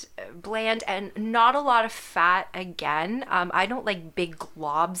and bland and not a lot of fat again. I don't like big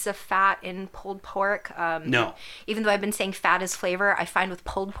globs of fat in pulled pork. No. Even though I've been saying fat is flavor, I find with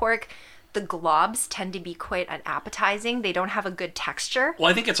pulled pork, the globs tend to be quite unappetizing. They don't have a good texture. Well,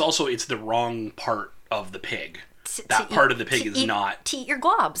 I think it's the wrong part of the pig. To That part of the pig to is eat- not. to eat your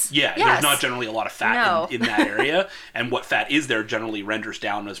globs. Yeah, Yes. there's not generally a lot of fat No. in that area, and what fat is there generally renders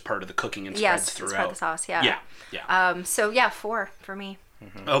down as part of the cooking and spreads Yes, it's throughout. part of the sauce. Yeah. Yeah. So yeah, 4 for me.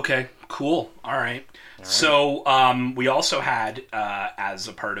 Okay, cool. All right. So we also had, as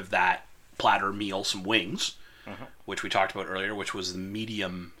a part of that platter meal, some wings, which we talked about earlier, which was the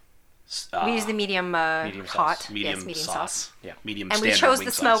medium. We use the medium medium hot. sauce. Medium, yes, medium sauce. Yeah. Medium And we standard chose wing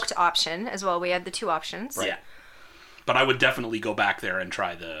the sauce. smoked option as well. We had the 2 options. Yeah. But I would definitely go back there and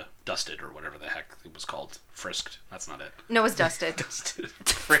try the dusted or whatever the heck it was called. Frisked. That's not it. No, it was dusted.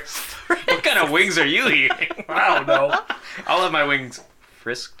 Frisked. What kind of wings are you eating? I don't know. I'll have my wings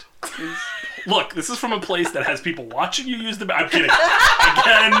frisked, please. Look, this is from a place that has people watching you use the. I'm kidding. Again,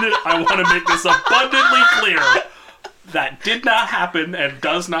 I want to make this abundantly clear that did not happen and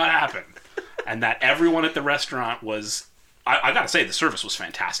does not happen, and that everyone at the restaurant was. I gotta say, the service was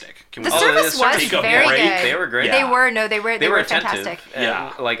fantastic. Can The we service was take a very break? good. They were great. They Yeah. were they were attentive. fantastic. And,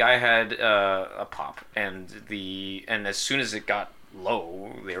 Yeah. like I had a pop, and as soon as it got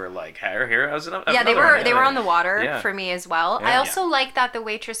low. They were like, here, how's it up? Yeah, they were on the water Yeah. for me as well. Yeah. I also like that the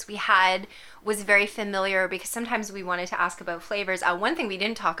waitress we had was very familiar because sometimes we wanted to ask about flavors. One thing we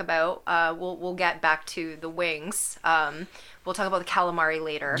didn't talk about, we'll get back to the wings. We'll talk about the calamari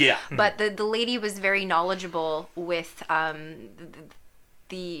later. Yeah. But the lady was very knowledgeable with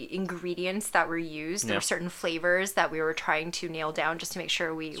the ingredients that were used. There Yeah. were certain flavors that we were trying to nail down just to make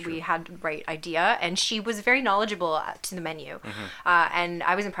sure we had the right idea. And she was very knowledgeable to the menu. And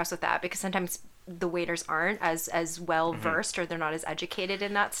I was impressed with that because sometimes the waiters aren't as well versed or they're not as educated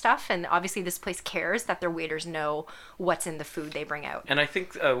in that stuff. And obviously this place cares that their waiters know what's in the food they bring out. And I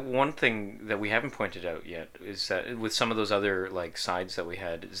think one thing that we haven't pointed out yet is that with some of those other like sides that we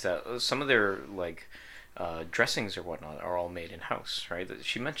had is that some of their like dressings or whatnot are all made in house, right?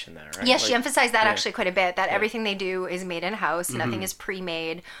 She mentioned that, right? Yes, she emphasized that yeah. actually quite a bit, that everything they do is made in-house. Nothing is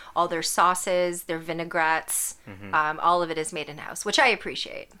pre-made. All their sauces, their vinaigrettes, all of it is made in-house, which I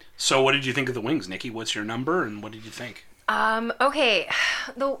appreciate. So what did you think of the wings, Nikki? What's your number, and what did you think? Okay,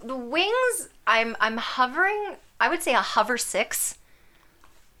 the wings, I'm hovering, I would say a hover 6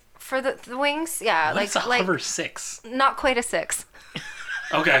 for the wings. Yeah, What's a hover 6? not quite a 6.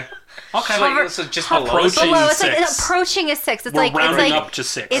 Okay. Okay. Hover- So just Approaching Below, it's like 6. approaching a 6. It's We're like rounding it's like up to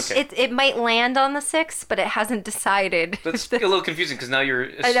 6. it might land on the 6, but it hasn't decided. That's a little confusing because now you're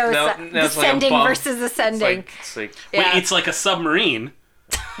I know now, it's now it's like descending above. versus ascending. It's like Wait, Yeah. it's like a submarine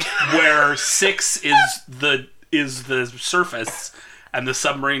where 6 is the surface and the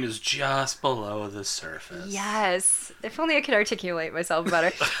submarine is just below the surface. Yes. If only I could articulate myself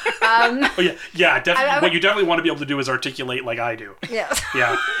better. Oh yeah, yeah, definitely. I would- What you definitely want to be able to do is articulate like I do. Yeah.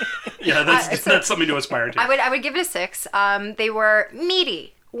 Yeah, yeah, that's something to aspire to. I would give it a 6. They were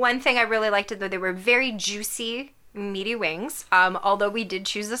meaty. One thing I really liked is that they were very juicy, meaty wings. Although we did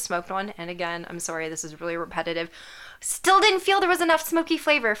choose the smoked one, and again, I'm sorry, this is really repetitive. Still didn't feel there was enough smoky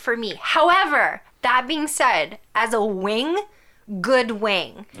flavor for me. However, that being said, as a wing, good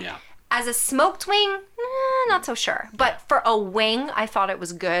wing. Yeah. As a smoked wing, not so sure. But for a wing, I thought it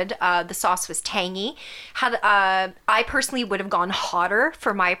was good. The sauce was tangy. I personally would have gone hotter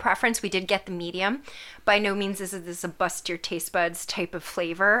for my preference. We did get the medium. By no means is this a bust your taste buds type of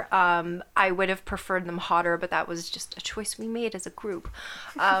flavor. I would have preferred them hotter, but that was just a choice we made as a group.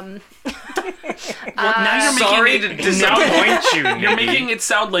 Well, now you're sorry making to disappoint you. You're Nikki. making it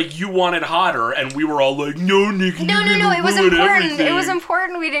sound like you wanted hotter, and we were all like, "No, Nikki, No, you're no, gonna it was ruin important. everything." It was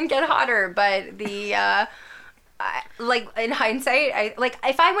important we didn't get hotter, but the like in hindsight,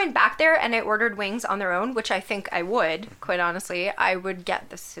 if I went back there and I ordered wings on their own, which I think I would, quite honestly, I would get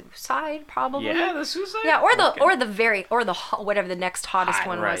the suicide probably. Yeah, the suicide. Yeah, or the Okay. whatever the next hottest Hot,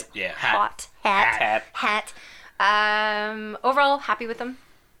 one right, was. yeah. Hot hat. Overall, happy with them.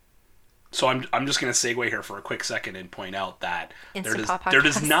 So I'm just going to segue here for a quick second and point out that Instant Pot there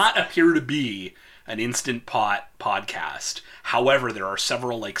does podcast. not appear to be an Instant Pot podcast. However, there are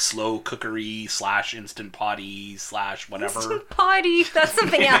several like slow cookery / instant potty / whatever. Potty. That's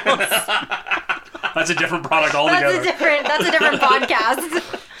something else. That's a different product altogether. That's a different podcast.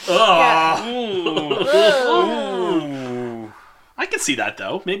 Ooh. I can see that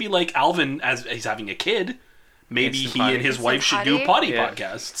though. Maybe like Alvin, as he's having a kid, maybe Instant he potty. and his Instant wife should do potty? potty Yeah.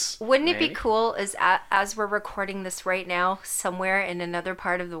 podcasts. Wouldn't it be Maybe. cool as we're recording this right now, somewhere in another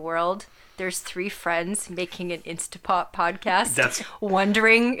part of the world, there's 3 friends making an Instapot podcast, That's-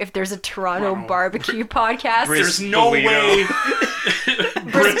 wondering if there's a Toronto barbecue podcast, There's no Bolito. way.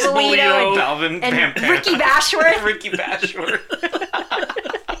 Briss Bolito Dalvin and Pam Pam. Ricky Bashworth. Ricky Bashworth.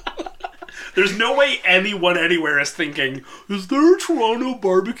 There's no way anyone anywhere is thinking, is there a Toronto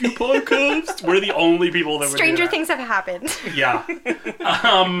barbecue podcast? We're the only people that would do Stranger that. things have happened. Yeah.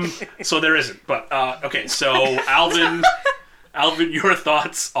 So there isn't. But okay. So Alvin, your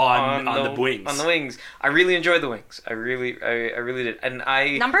thoughts on the wings? On the wings, I really enjoyed the wings. I really did. And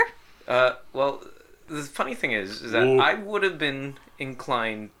I Number? well, the funny thing is that Ooh. I would have been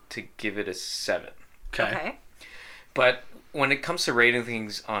inclined to give it a 7, Okay. but when it comes to rating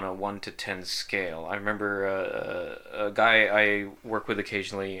things on a 1 to 10 scale, I remember a guy I work with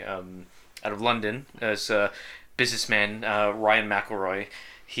occasionally out of London as a businessman, Ryan McElroy.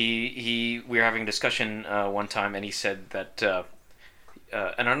 We were having a discussion one time, and he said that, and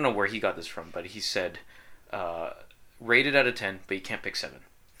I don't know where he got this from, but he said, rate it out of 10, but you can't pick 7.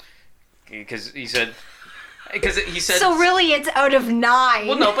 Because he said, So really, it's out of 9.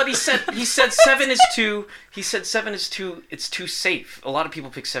 well, no, but he said 7 is too. He said 7 is too. It's too safe. A lot of people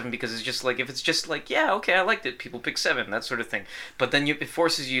pick 7 because it's just like, if it's just like, yeah, okay, I liked it. People pick 7, that sort of thing. But then it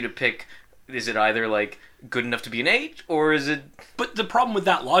forces you to pick is it either like good enough to be an 8, or is it? But the problem with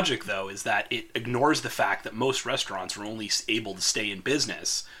that logic, though, is that it ignores the fact that most restaurants are only able to stay in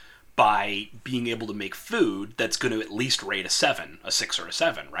business by being able to make food that's going to at least rate a 7, a 6 or a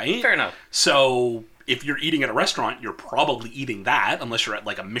 7, right? Fair enough. So if you're eating at a restaurant, you're probably eating that, unless you're at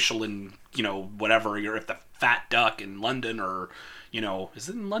like a Michelin, whatever, you're at the Fat Duck in London, or, is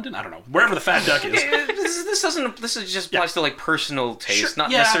it in London? I don't know. Wherever the Fat Duck is. This just applies to like personal taste, Sure, not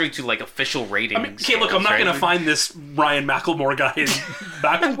yeah. necessarily to like official ratings. I mean, okay, look, I'm not going to find this Ryan McElmore guy in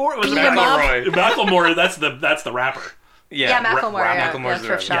McElmore? Was it Beat him up. McElmore, that's the rapper. Yeah, Macklemore. Macklemore's the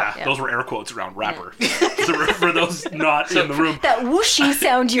thrift rapper. shop. Yeah, those were air quotes around rapper. So for those not in the room. That whooshing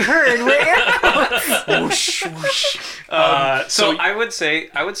sound you heard were air quotes. Whoosh, whoosh. So I would say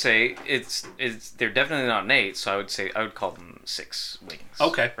it's they're definitely not an 8. So I would call them 6 wings.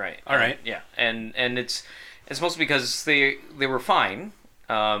 Okay. Right. All right. Yeah. And it's mostly because they were fine.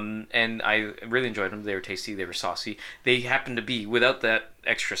 And I really enjoyed them. They were tasty. They were saucy. They happened to be, without that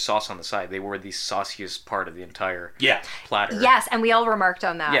extra sauce on the side, they were the sauciest part of the entire platter. Yes, and we all remarked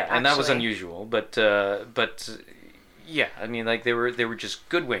on that. Yeah, and that was actually. unusual. But yeah, I mean, like they were just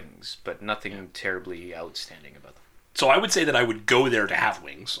good wings, but nothing terribly outstanding about them. So I would say that I would go there to have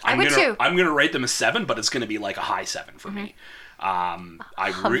wings. I would too. I'm gonna rate them a 7, but it's gonna be like a high 7 for me.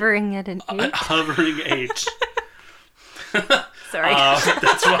 Hovering at an 8. Hovering 8. Sorry.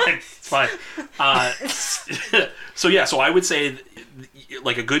 That's fine. It's fine. So I would say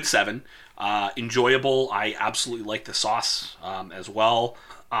like a good 7. Enjoyable. I absolutely like the sauce as well.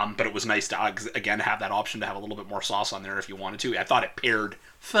 But it was nice to, again, have that option to have a little bit more sauce on there if you wanted to. I thought it paired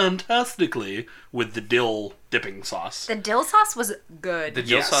fantastically with the dill dipping sauce. The dill sauce was good. The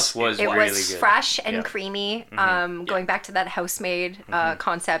dill Yes. sauce was It really was good. fresh and Yeah. creamy. Going back to that house-made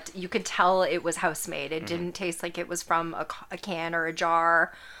concept, you could tell it was house-made. It didn't taste like it was from a can or a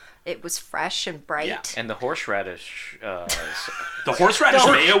jar. It was fresh and bright. Yeah. And the horseradish. The horseradish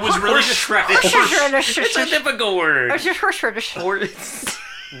mayo was really horseradish. It's a difficult word. Horseradish.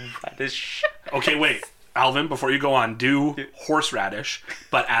 Radish. Okay, wait. Alvin, before you go on, do horseradish,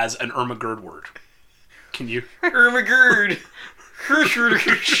 but as an Irma Gerd word. Can you? Ermagerd.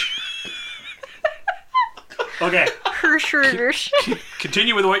 Horseradish. Okay, Horseradish.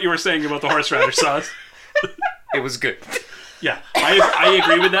 continue with what you were saying about the horseradish sauce. It was good. Yeah, I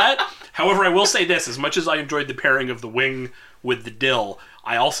agree with that. However, I will say this. As much as I enjoyed the pairing of the wing with the dill,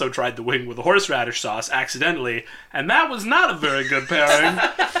 I also tried the wing with the horseradish sauce accidentally, and that was not a very good pairing.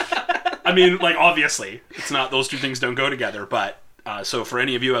 I mean, like, obviously, it's not, those two things don't go together, but, so for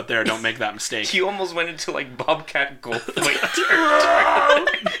any of you out there, don't make that mistake. You almost went into like Bobcat Goldthwait territory.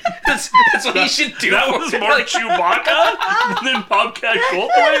 That's what he should do. That was more like, Chewbacca than Bobcat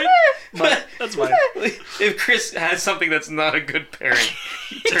Goldthwait, but that's fine. if Chris has something that's not a good pairing,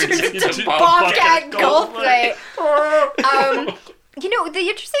 he turns into Bobcat Bobcat Goldthwait. The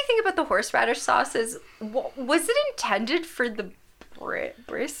interesting thing about the horseradish sauce is, was it intended for the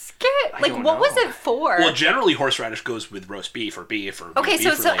brisket? Like, don't what was know. it for? Well, generally horseradish goes with roast beef or beef or Okay,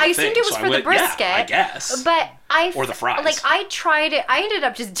 beef so I assumed it was for the brisket. Yeah, I guess. But Or the fries. Like, I tried it. I ended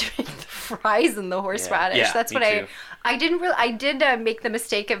up just doing the fries and the horseradish. Yeah, That's me what too. I didn't really. I did make the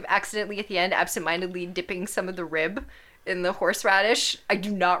mistake of accidentally at the end, absentmindedly dipping some of the rib in the horseradish. I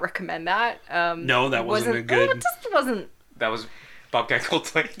do not recommend that. No, that wasn't a good- It just wasn't. That was Bobcat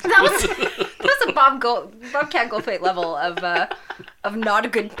Goldthwait. That was a Bobcat Goldthwait level of not a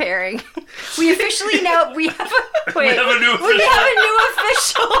good pairing. We officially now we have a new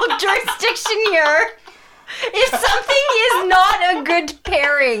official jurisdiction here. If something is not a good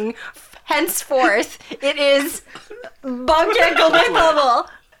pairing, henceforth it is Bobcat Goldthwait level.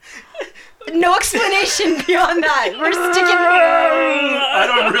 No explanation beyond that. We're sticking. I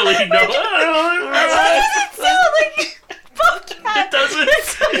don't really know. It sounds like Bobcat. It doesn't.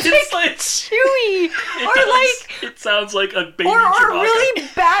 It's like Chewy, it sounds like a baby or Chewbacca. really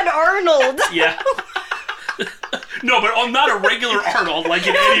bad Arnold. Yeah. No, but not a regular Arnold. Like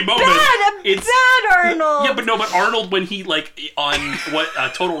in any moment, Bad Arnold. Yeah, but Arnold, when he like on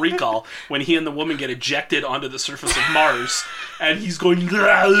Total Recall, when he and the woman get ejected onto the surface of Mars, and he's going,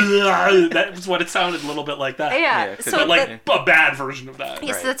 that's what it sounded a little bit like that. Yeah, Yeah, so But like a bad version of that.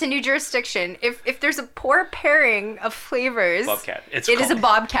 yes, so that's a new jurisdiction. If there's a poor pairing of flavors, Bobcat. It's it is a called-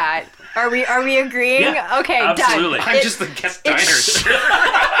 bobcat. Are we agreeing? Yeah, Okay, absolutely. done. I'm just the guest diner.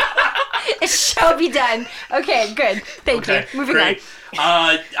 It shall be done. Okay, good. Thank you. Moving great.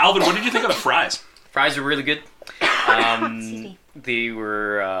 Alvin, what did you think of the fries? Fries are really good. They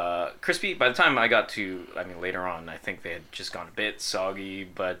were crispy. By the time I got to, later on, I think they had just gone a bit soggy,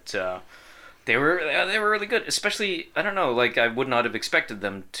 but They were really good, especially, I don't know, like I would not have expected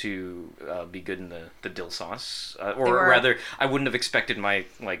them to be good in the dill sauce, or rather, I wouldn't have expected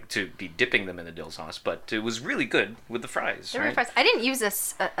to be dipping them in the dill sauce, but it was really good with the fries. They were fries. I didn't use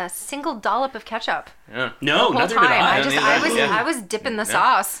a single dollop of ketchup. Yeah. No, the whole neither time. did I. I was dipping the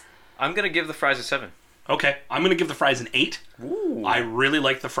sauce. I'm gonna give the fries a 7. Okay, I'm gonna give the fries an 8. Ooh. I really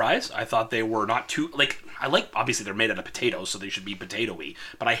liked the fries. I thought they were not too obviously they're made out of potatoes, so they should be potato-y.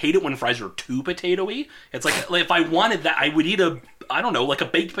 But I hate it when fries are too potato-y. It's like if I wanted that, I would eat a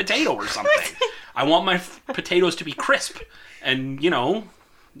baked potato or something. I want my potatoes to be crisp and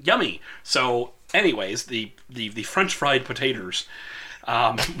yummy. So, anyways, the French fried potatoes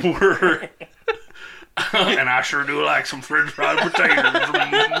were. And I sure do like some French fried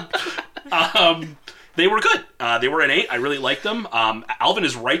potatoes. They were good. They were an 8. I really liked them. Alvin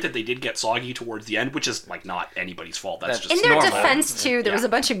is right that they did get soggy towards the end, which is like not anybody's fault. That's just in their normal. defense too. There was a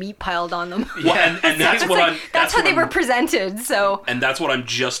bunch of meat piled on them. Well, and that's what that's how they were presented. So. And that's what I'm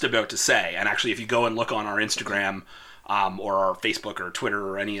just about to say. And actually, if you go and look on our Instagram. Or our Facebook or Twitter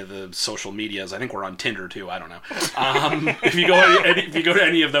or any of the social medias. I think we're on Tinder too. I don't know. If you go to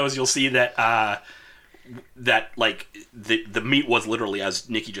any of those, you'll see that like the meat was literally, as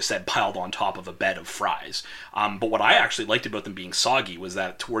Nikki just said, piled on top of a bed of fries. But what I actually liked about them being soggy was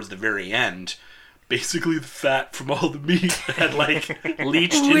that towards the very end, basically the fat from all the meat had like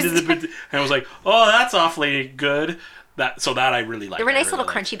leached into the, and I was like, oh, that's awfully good. That I really liked. There were nice really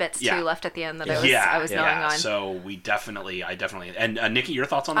little crunchy bits too left at the end that I was gnawing on. So I definitely. And Nikki, your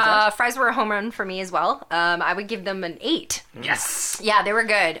thoughts on the fries? Fries were a home run for me as well. I would give them an 8. Yes. Yeah, they were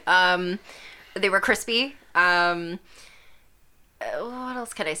good. They were crispy. What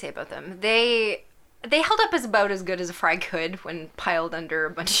else can I say about them? They held up about as good as a fry could when piled under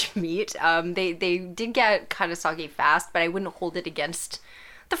a bunch of meat. They did get kind of soggy fast, but I wouldn't hold it against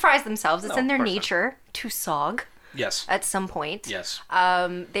the fries themselves. It's in their nature to sog. Yes. At some point. Yes.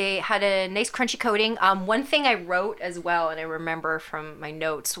 They had a nice crunchy coating. One thing I wrote as well, and I remember from my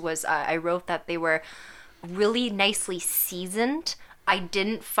notes, was I wrote that they were really nicely seasoned. I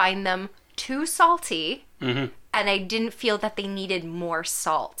didn't find them too salty, and I didn't feel that they needed more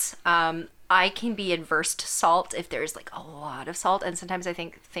salt. I can be adverse to salt if there's like a lot of salt, and sometimes I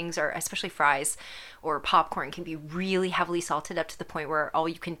think things are, especially fries or popcorn, can be really heavily salted up to the point where all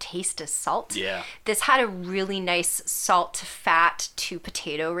you can taste is salt. Yeah. This had a really nice salt to fat to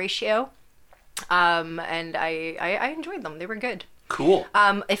potato ratio, and I enjoyed them. They were good. Cool.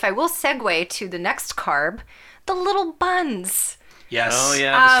 If I will segue to the next carb, the little buns. Yes. Oh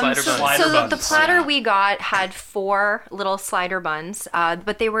yeah, the slider buns. So the platter we got had 4 little slider buns,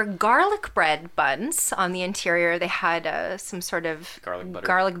 but they were garlic bread buns on the interior. They had some sort of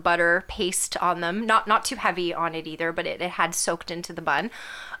garlic butter paste on them. Not too heavy on it either, but it had soaked into the bun.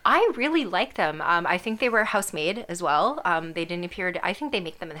 I really like them. I think they were house made as well. They didn't appear to, I think they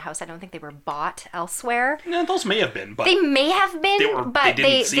make them in the house. I don't think they were bought elsewhere. Yeah, those may have been, but they may have been, but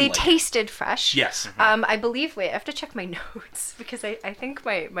they like tasted fresh. Yes. I believe. Wait, I have to check my notes because I think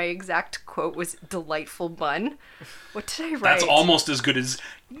my exact quote was "delightful bun." What did I write? That's almost as good as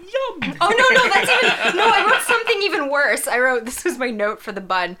yum. Oh no, I wrote something even worse. I wrote, this was my note for the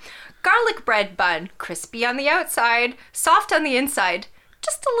bun: garlic bread bun, crispy on the outside, soft on the inside.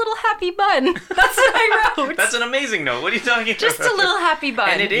 Just a little happy bun. That's what I wrote. That's an amazing note. What are you talking about? Just a little happy bun.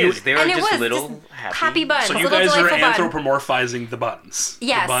 And it is. They are just little happy buns. So you little guys are delightful bun. anthropomorphizing the buns.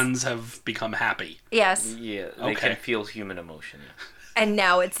 Yes. The buns have become happy. Yes. Yeah, they can feel human emotion. And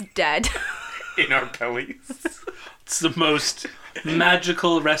now it's dead. In our bellies. It's the most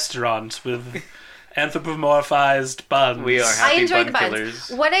magical restaurant with anthropomorphized buns. We are happy I enjoyed the bun buns.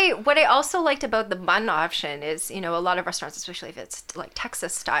 killers. What I also liked about the bun option is, a lot of restaurants, especially if it's like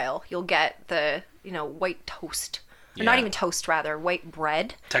Texas style, you'll get the, white toast. Or not even toast, rather, white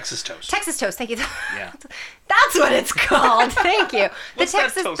bread. Texas toast. Texas toast, thank you. Yeah. That's what it's called. Thank you. What's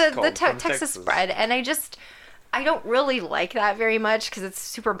that toast called from Texas Texas? bread. And I don't really like that very much because it's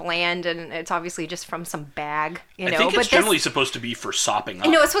super bland and it's obviously just from some bag, I think it's generally supposed to be for sopping up.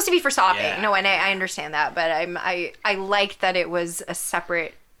 No, it's supposed to be for sopping. Yeah. No, and I understand that, but I liked that it was a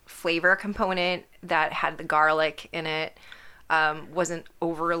separate flavor component that had the garlic in it. Wasn't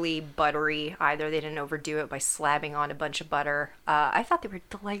overly buttery either. They didn't overdo it by slapping on a bunch of butter. I thought they were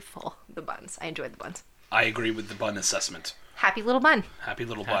delightful, the buns. I enjoyed the buns. I agree with the bun assessment. Happy little bun. Happy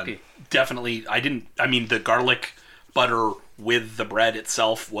little bun. Definitely. The garlic butter with the bread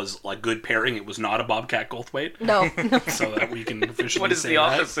itself was a good pairing. It was not a Bobcat Goldthwait. No. So that we can officially What is say the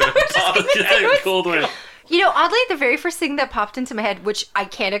that. opposite of Bobcat Goldthwait. Oddly, the very first thing that popped into my head, which I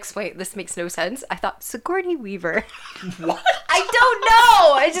can't explain, this makes no sense, I thought Sigourney Weaver. What? I don't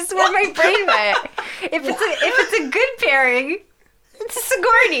know. I just where my brain went. If it's a good pairing, it's a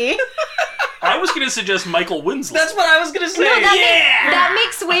Sigourney. I was going to suggest Michael Winslow. That's what I was gonna say. No, that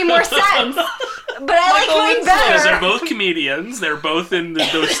makes way more sense. But I like mine Because they're better. both comedians. They're both in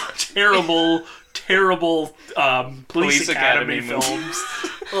those terrible Police Academy Academy films.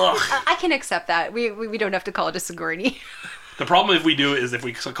 Ugh. I can accept that. We don't have to call it a Sigourney. The problem if we do is if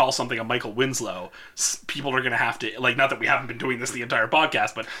we call something a Michael Winslow, people are going to have to, like, not that we haven't been doing this the entire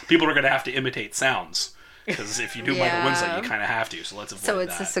podcast, but people are going to have to imitate sounds. Because if you do Michael Yeah. Winslow, you kind of have to. So let's avoid that. So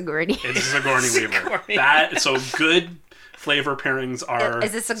it's a Sigourney. It's a Sigourney Weaver. So good flavor pairings are...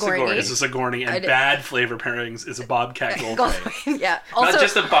 Is it Sigourney? Is a Sigourney, and bad flavor pairings is a Bobcat Goldthwait. Goldthwait, yeah. Also, Not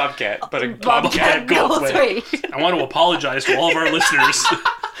just a bobcat, but a Bobcat Goldthwait. Goldthwait. I want to apologize to all of our listeners.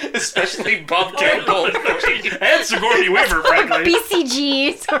 especially bobcat Goldthwait. And Sigourney Weaver, frankly.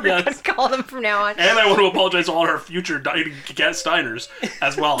 BCG, so we're Yes. going to call them from now on. And I want to apologize to all our future guest diners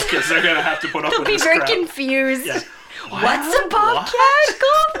as well, because they're going to have to put up They'll with be this very crap. confused. Yeah. What's a Bobcat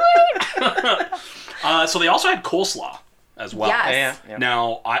Goldthwait? So they also had coleslaw as well. Yes. Yeah.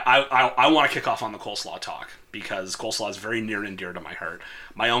 Now, I want to kick off on the coleslaw talk because coleslaw is very near and dear to my heart.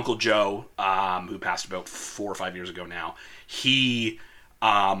 My Uncle Joe, who passed about 4 or 5 years ago now, he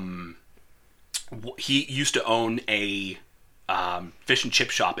used to own a fish and chip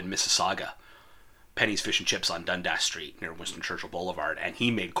shop in Mississauga. Penny's Fish and Chips on Dundas Street near Winston Churchill Boulevard, and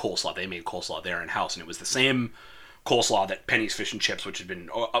he made coleslaw. They made coleslaw there in-house, and it was the same coleslaw that Penny's Fish and Chips, which had been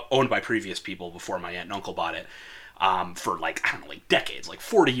owned by previous people before my aunt and uncle bought it, for like decades, like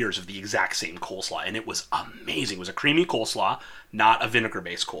 40 years of the exact same coleslaw, and it was amazing. It was a creamy coleslaw, not a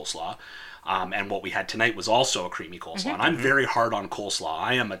vinegar-based coleslaw, and what we had tonight was also a creamy coleslaw, and I'm very hard on coleslaw.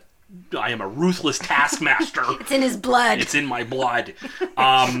 I am a ruthless taskmaster. It's in his blood. It's in my blood.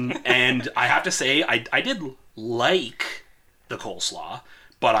 And I have to say, I did like the coleslaw,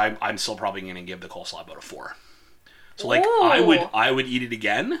 but I'm still probably going to give the coleslaw about a 4. So, like, Ooh. I would eat it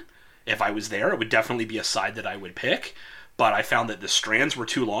again if I was there. It would definitely be a side that I would pick. But I found that the strands were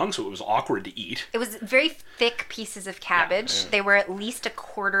too long, so it was awkward to eat. It was very thick pieces of cabbage. They were at least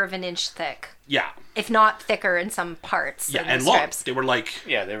 1/4 of an inch thick, Yeah. if not thicker in some parts. Yeah, in the and long. strips. They were like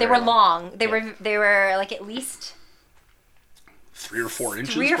Yeah, They were long. They were like at least 3 or 4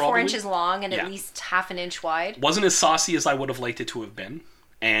 inches, 3 or 4 probably. inches long and Yeah. at least half an inch wide. Wasn't as saucy as I would have liked it to have been,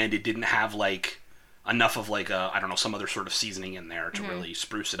 and it didn't have like enough of like I don't know, some other sort of seasoning in there to really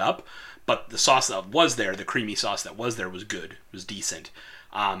spruce it up. But the sauce that was there, the creamy sauce that was there, was good, was decent.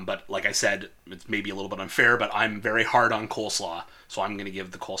 But like I said, it's maybe a little bit unfair, but I'm very hard on coleslaw, so I'm going to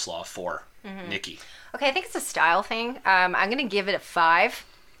give the coleslaw a 4. Nikki. Okay, I think it's a style thing. I'm going to give it a 5.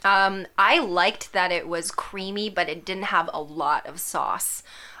 I liked that it was creamy, but it didn't have a lot of sauce.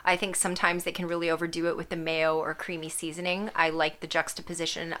 I think sometimes they can really overdo it with the mayo or creamy seasoning. I like the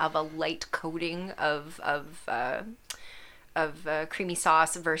juxtaposition of a light coating of creamy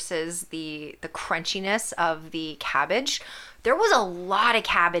sauce versus the crunchiness of the cabbage. There was a lot of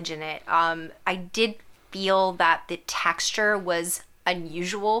cabbage in it. I did feel that the texture was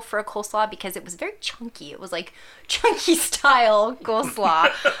unusual for a coleslaw because it was very chunky. It was like chunky style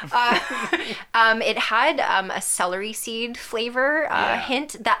coleslaw. It had a celery seed flavor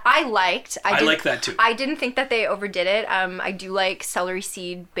hint that I liked. I like that too. I didn't think that they overdid it. I do like celery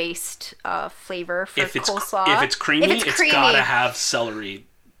seed based flavor for coleslaw. If it's creamy, it's got to have celery.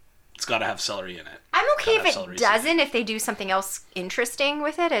 It's got to have celery in it. I'm okay Gotta have if celery it seed. doesn't, if they do something else interesting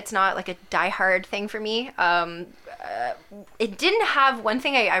with it. It's not like a die-hard thing for me. It didn't have, one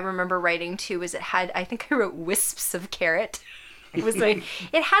thing I remember writing too is it had, I think I wrote wisps of carrot. It was like,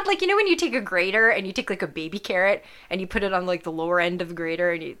 it had like, you know when you take a grater and you take like a baby carrot and you put it on like the lower end of the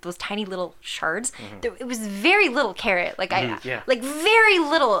grater and those tiny little shards, it was very little carrot. Like like very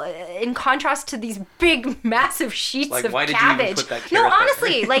little in contrast to these big massive sheets Like, of why did you even cabbage. put that No, carrot there?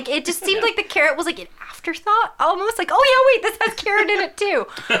 honestly, like it just seemed like the carrot was like an afterthought almost, like, oh yeah, wait, this has carrot in it too.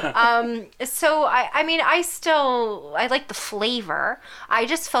 So I mean, I like the flavor. I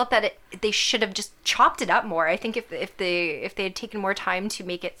just felt that they should have just chopped it up more. I think if they had taken more time to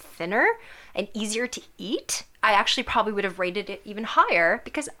make it thinner and easier to eat, I actually probably would have rated it even higher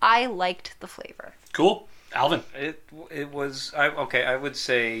because I liked the flavor. Cool. Alvin. It was I would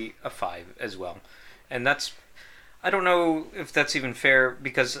say a 5 as well, and that's, I don't know if that's even fair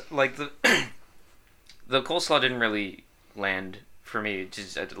because like the the coleslaw didn't really land for me. It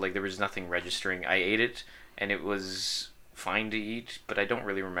just like there was nothing registering. I ate it and it was fine to eat, but I don't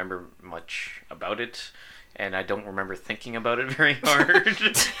really remember much about it, and I don't remember thinking about it very hard.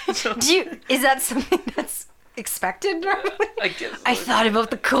 So, Is that something that's expected normally. I guess. I thought about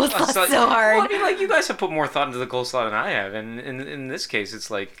the coleslaw So- so hard. Well, I mean, like, you guys have put more thought into the coleslaw than I have, and in this case,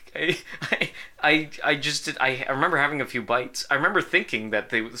 it's like I just did. I remember having a few bites. I remember thinking that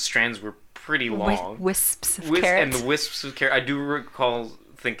the strands were pretty long. Wisps of And carrots. the wisps of carrot. I do recall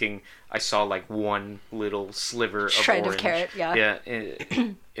thinking I saw like one little sliver of Shred of orange. carrot, yeah.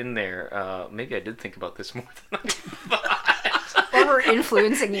 In there. Maybe I did think about this more than I thought. Or we're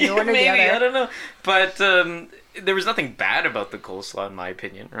influencing you, one or Maybe, the I other. don't know. But there was nothing bad about the coleslaw, in my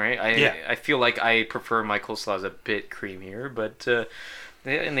opinion, right? I feel like I prefer my coleslaws a bit creamier, but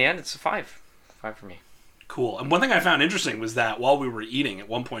in the end, it's a 5. 5 for me. Cool. And one thing I found interesting was that while we were eating, at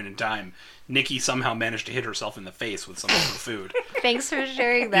one point in time, Nikki somehow managed to hit herself in the face with some of the food. Thanks for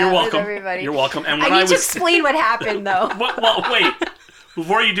sharing that You're with welcome. everybody. You're welcome. And I when need I to was explain what happened, though. well, wait.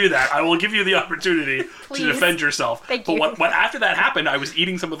 Before you do that, I will give you the opportunity to Please. defend yourself. Thank but you. What after that happened, I was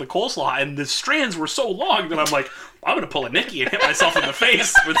eating some of the coleslaw, and the strands were so long that I'm like, I'm going to pull a Nikki and hit myself in the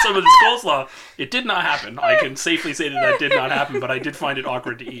face with some of this coleslaw. It did not happen. I can safely say that did not happen, but I did find it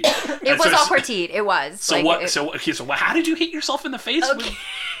awkward to eat. It was awkward to eat. It was. So Like, what? it- So how did you hit yourself in the face? With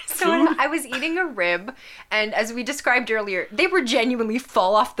So when I was eating a rib, and as we described earlier, they would genuinely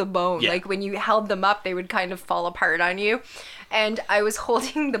fall off the bone. Yeah. Like when you held them up, they would kind of fall apart on you. And I was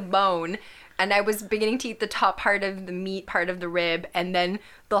holding the bone, and I was beginning to eat the top part of the meat part of the rib, and then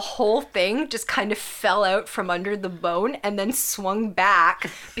the whole thing just kind of fell out from under the bone and then swung back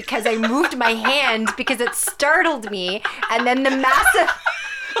because I moved my hand because it startled me, and then the massive...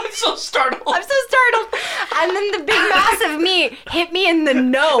 I'm so startled. I'm so startled. And then the big mass of meat hit me in the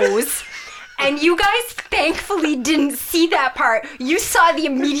nose. And you guys thankfully didn't see that part. You saw the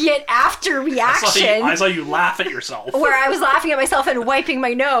immediate after reaction I saw you laugh at yourself. where I was laughing at myself and wiping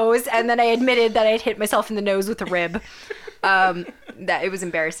my nose, and then I admitted that I had hit myself in the nose with a rib. That it was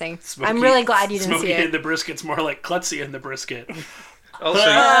embarrassing. I'm really glad you didn't Smokey see in it. the brisket's more like Klutzy in the brisket. Also,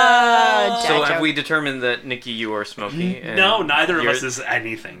 Dad so have joke. we determined that Nikki, you are Smoky? and No, neither of you're- us is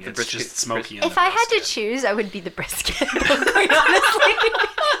anything. It's brisket- just Smokey in If the I had to brisket. choose, I would be the brisket. Quite honestly.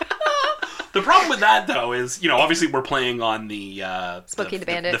 The problem with that, though, is, obviously we're playing on the Smokey the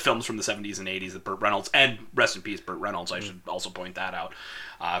Bandit. the films from the 70s and 80s that Burt Reynolds, and rest in peace, Burt Reynolds, I should also point that out,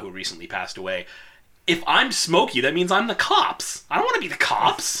 who recently passed away. If I'm Smokey, that means I'm the cops. I don't want to be the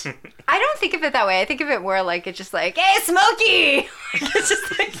cops. I don't think of it that way. I think of it more like it's just like, hey, Smokey! it's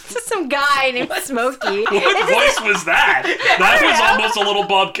just some guy named Smokey. What voice was that? That was almost a little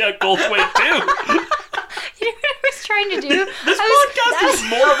Bobcat Goldthwait, too. You know what I was trying to do? This I was- podcast I is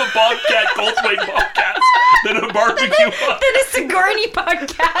more of a Bobcat Goldthwait podcast than a barbecue podcast. than a Sigourney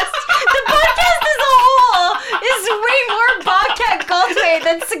podcast. The podcast as a whole is way more Bobcat Goldthwait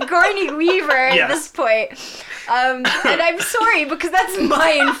than Sigourney Weaver at Yes. this point. And I'm sorry because that's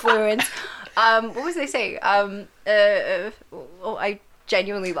my influence. What was I saying? I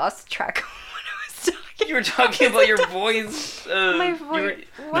genuinely lost track of what I was talking. You were talking about your voice. My voice.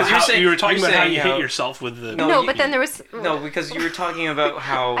 Because you're saying You were talking you're about how saying you hit yourself with the... No, but then there was. No, because you were talking about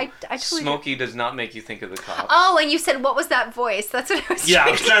how I totally Smokey does not make you think of the cops. Oh, and you said, what was that voice? That's what I was Yeah,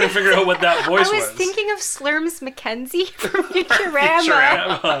 I was trying to figure out what that voice I was thinking of Slurms Mackenzie from Futurama.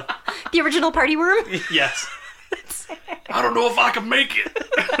 Futurama. The original party worm. Yes. I don't know if I can make it.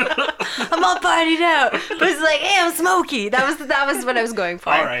 I'm all partied out. But it's like, hey, I'm Smokey. That was what I was going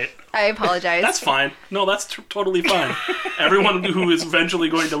for. All right. I apologize. That's fine. No, that's totally fine. Everyone who is eventually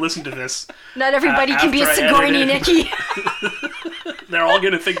going to listen to this, Not everybody can be a after I Sigourney edit Nikki. they're all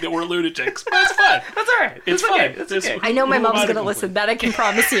going to think that we're lunatics. But it's fine. That's all right. It's okay. fine. That's It's- okay. I know my who am mom's I to going to listen. complain? That I can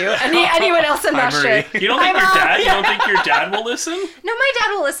promise you. Anyone else, I'm not Marie. sure. You don't think Hi, your Mom. dad? You don't think your dad will listen? No, my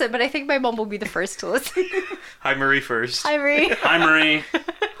dad will listen, but I think my mom will be the first to listen. Hi, Marie first. Hi, Marie. Hi, Marie.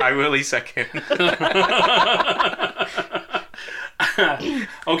 Hi, Willie second.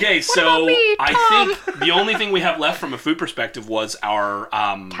 Okay, so about me, I Tom? think the only thing we have left from a food perspective was our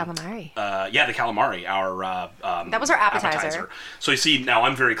Calamari. the calamari, our That was our appetizer. So you see, now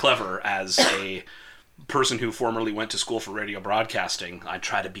I'm very clever as a person who formerly went to school for radio broadcasting. I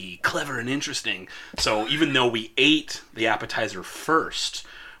try to be clever and interesting. So even though we ate the appetizer first,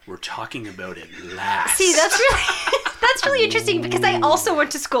 we're talking about it last. See, that's really interesting because I also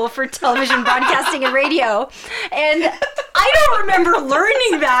went to school for television broadcasting and radio, and I don't remember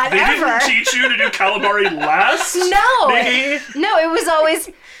learning that They ever. didn't teach you to do calamari last? No, Nikki? no, it was always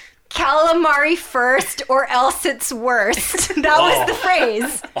calamari first or else it's worst. That was the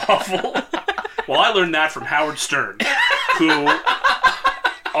phrase. Awful. Well, I learned that from Howard Stern, who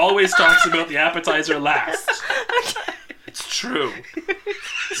always talks about the appetizer last. It's true.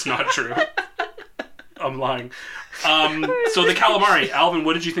 It's not true. I'm lying. So the calamari. Alvin,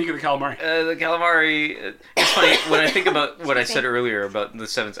 what did you think of the calamari? The calamari. It's funny when I think about what I said earlier about the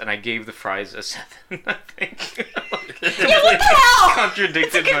 7s, and I gave the fries a 7. I think. Yeah, what the hell? Contradicted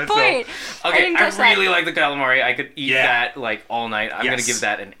That's a good myself. point. I Okay, didn't I catch that. really like the calamari. I could eat Yeah. that like all night. I'm gonna Yes. give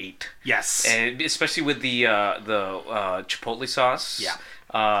that an 8. Yes. And especially with the chipotle sauce. Yeah.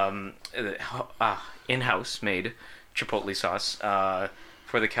 In-house made chipotle sauce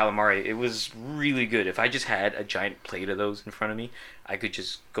for the calamari. It was really good. If I just had a giant plate of those in front of me, I could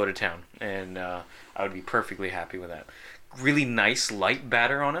just go to town, and I would be perfectly happy with that. Really nice light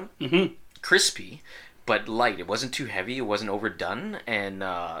batter on them. Mm-hmm. Crispy, but light. It wasn't too heavy. It wasn't overdone, and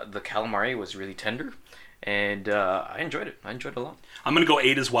the calamari was really tender. And I enjoyed it. I enjoyed it a lot. I'm going to go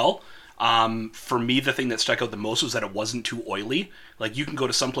 8 as well. For me, the thing that stuck out the most was that it wasn't too oily. Like, you can go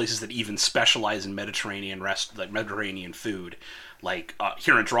to some places that even specialize in Mediterranean food. Like,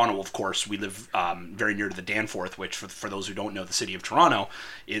 here in Toronto, of course, we live very near to the Danforth, which, for those who don't know, the city of Toronto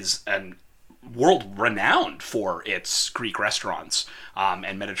is an world-renowned for its Greek restaurants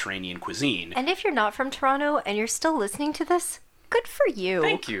and Mediterranean cuisine. And if you're not from Toronto and you're still listening to this, good for you.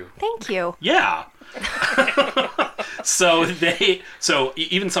 Thank you. Thank you. Yeah. So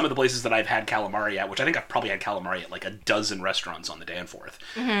even some of the places that I've had calamari at, which I think I've probably had calamari at like a dozen restaurants on the Danforth,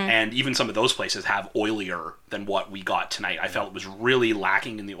 and even some of those places have oilier than what we got tonight. I felt it was really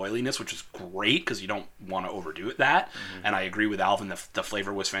lacking in the oiliness, which is great because you don't want to overdo it and I agree with Alvin, the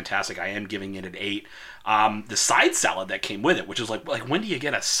flavor was fantastic. I am giving it an 8. The side salad that came with it, which is like when do you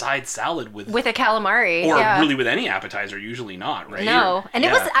get a side salad with a calamari? or yeah. really with any appetizer? Usually not, right? No, and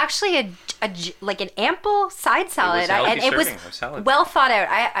it was Yeah. actually like an ample side salad, a healthy and it was serving of salad. well thought out.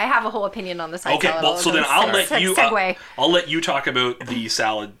 I have a whole opinion on the side Okay, salad. well, so then I'll let you. segue. I'll let you talk about the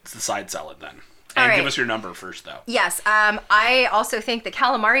side salad then, All and right. give us your number first, though. Yes, I also think the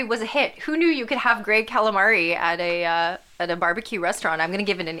calamari was a hit. Who knew you could have great calamari at a barbecue restaurant? I'm going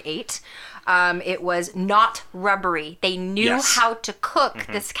to give it an 8. It was not rubbery. They knew Yes. how to cook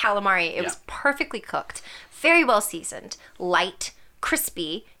this calamari. It was perfectly cooked, very well seasoned, light,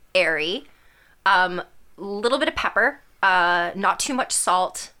 crispy, airy, little bit of pepper, not too much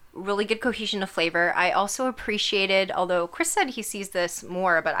salt. Really good cohesion of flavor. I also appreciated, although Chris said he sees this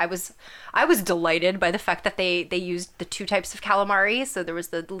more, but I was delighted by the fact that they used the 2 types of calamari. So there was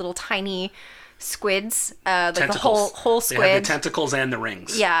the little tiny squids, like Tentacles. the whole They squid. had the tentacles and the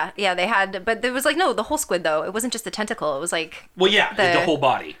rings. Yeah, they had, but there was like the whole squid though. It wasn't just the tentacle. It was like Well, yeah, the whole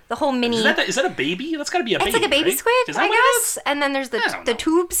body. the whole mini. Is that a baby? That's got to be a baby. It's like a baby right? squid, Is that I what it guess. is? And then there's I don't the know.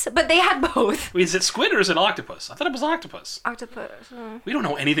 tubes, but they had both. Wait, is it squid or is it octopus? I thought it was octopus. Octopus. We don't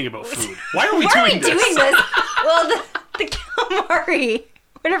know anything about food. Why are we Why are we doing this? doing this? Well, the calamari,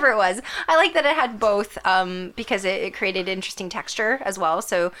 whatever it was, I like that it had both because it created interesting texture as well.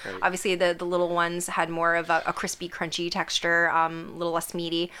 So obviously the little ones had more of a crispy, crunchy texture, a little less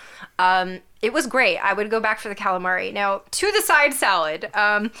meaty. It was great. I would go back for the calamari. Now, to the side salad,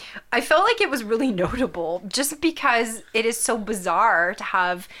 I felt like it was really notable just because it is so bizarre to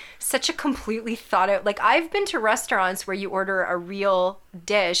have such a completely thought out. Like, I've been to restaurants where you order a real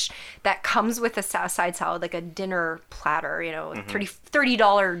dish that comes with a side salad, like a dinner platter,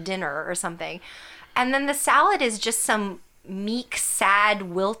 $30 dinner or something. And then the salad is just some meek, sad,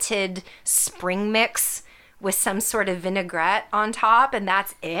 wilted spring mix with some sort of vinaigrette on top, and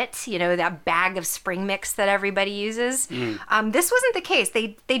that's it. That bag of spring mix that everybody uses. This wasn't the case.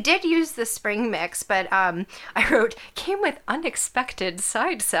 They did use the spring mix, but I wrote, came with unexpected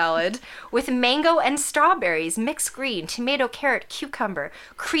side salad with mango and strawberries, mixed green, tomato, carrot, cucumber,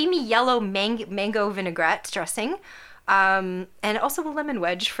 creamy yellow mango vinaigrette dressing. And also a lemon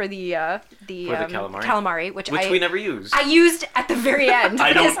wedge for the calamari, which we never used. I used at the very end.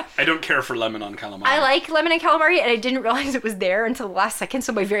 I because don't care for lemon on calamari. I like lemon and calamari, and I didn't realize it was there until the last second.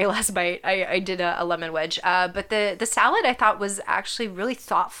 So my very last bite, I did a lemon wedge. But the salad I thought was actually really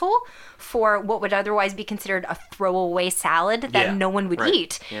thoughtful for what would otherwise be considered a throwaway salad that no one would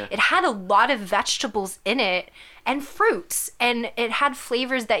eat. Yeah. It had a lot of vegetables in it and fruits, and it had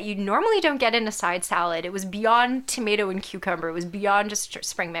flavors that you normally don't get in a side salad. It was beyond tomato and cucumber. It was beyond just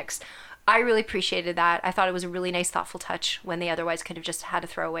spring mix. I really appreciated that. I thought it was a really nice, thoughtful touch when they otherwise could have just had a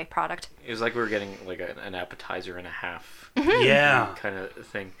throwaway product. It was like we were getting like an appetizer and a half Yeah. kind of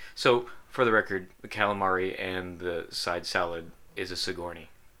thing. So, for the record, the calamari and the side salad is a Sigourney.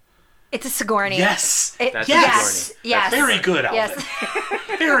 It's a Sigourney. Yes. That's yes. Sigourney. Yes. Very good, Alvin.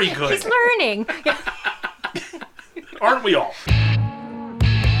 Yes. Very good. He's learning. Aren't we all?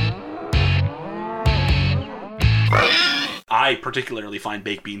 I particularly find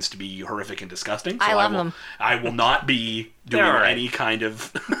baked beans to be horrific and disgusting. So I love them. I will not be doing They're all right. any kind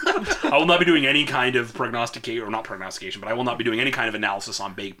of I will not be doing any kind of prognostication, or not prognostication, but I will not be doing any kind of analysis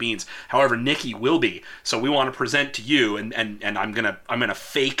on baked beans. However, Nikki will be. So we want to present to you, and I'm gonna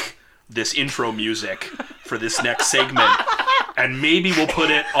fake this intro music for this next segment, and maybe we'll put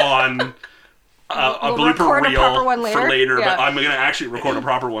it on a We'll blooper record a reel proper one for later. Yeah. But I'm gonna actually record a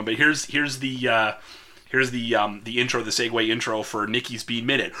proper one. But here's the intro, the segue intro for Nikki's Bean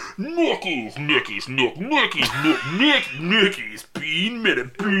Minute. Nikki's Bean Minute.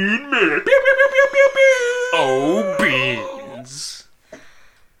 Pew, pew, pew, pew, pew, pew. Oh, beans.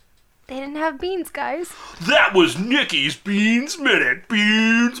 They didn't have beans, guys. That was Nikki's Beans Minute.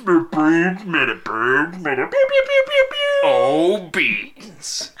 Beans Minute. Beans Minute. Beans Minute. Pew, pew, pew, pew, pew. Oh,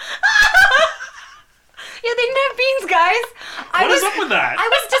 beans. Yeah, they didn't have beans, guys. What is up with that? I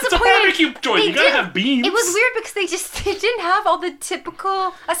was disappointed. It's a barbecue joint. You gotta didn't- have beans. It was weird because they didn't have all the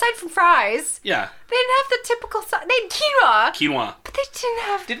typical, aside from fries. Yeah. They didn't have the typical. They had quinoa, Quinoa. but they didn't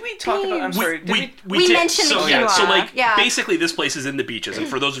have. Did we talk about? I'm beans. sorry. We did. mentioned the so, yeah, so quinoa. like Yeah. basically this place is in the beaches, and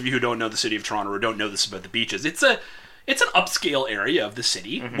for those of you who don't know the city of Toronto or don't know this about the beaches, it's an upscale area of the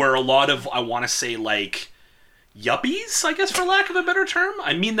city where a lot of, I want to say, like yuppies, I guess for lack of a better term.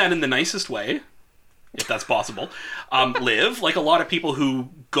 I mean that in the nicest way, if that's possible. Live, like a lot of people who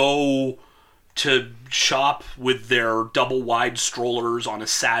go to shop with their double wide strollers on a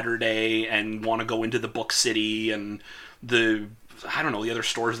Saturday and want to go into the Book City and the other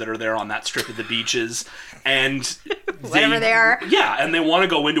stores that are there on that strip of the beaches, and Whatever they are. Yeah, and they want to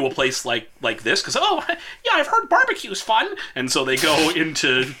go into a place like this because I've heard barbecue's fun, and so they go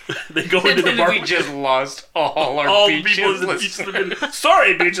into the we barbecue. just lost all our beaches people in the listeners. beaches.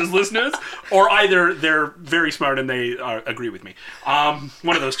 Sorry, beaches listeners. Or either they're very smart and they agree with me.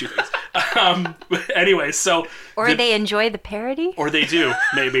 One of those two things. Anyway, so Or they enjoy the parody. or they do,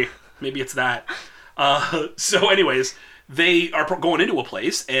 maybe it's that. So anyways, they are going into a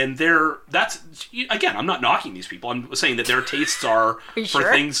place, and again, I'm not knocking these people. I'm saying that their tastes are you for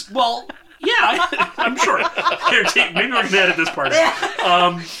sure? things. Well, yeah, I'm sure. Maybe we're gonna edit this part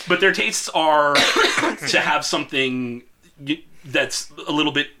out. But their tastes are to have something that's a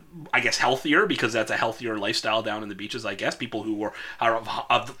little bit, I guess, healthier, because that's a healthier lifestyle down in the beaches. I guess people who are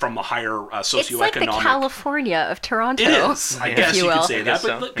from a higher socioeconomic. It's like the California of Toronto. It is. I guess you could say I that. guess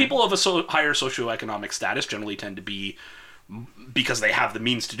But so. people of a higher socioeconomic status generally tend to be, because they have the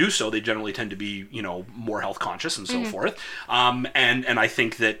means to do so, they generally tend to be, more health conscious and so forth. And I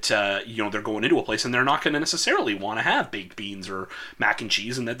think that, they're going into a place and they're not going to necessarily want to have baked beans or mac and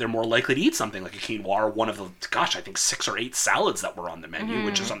cheese, and that they're more likely to eat something like a quinoa or one of the, I think 6 or 8 salads that were on the menu,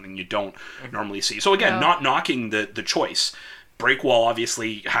 which is something you don't normally see. So again, not knocking the choice. Breakwall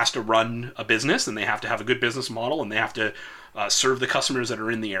obviously has to run a business, and they have to have a good business model, and they have to serve the customers that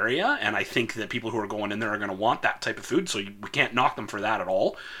are in the area, and I think that people who are going in there are going to want that type of food, so we can't knock them for that at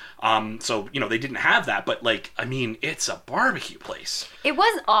all. So, they didn't have that, but, it's a barbecue place. It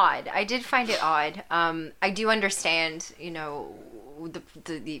was odd. I did find it odd. I do understand,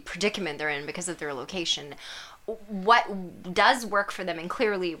 the predicament they're in because of their location. What does work for them, and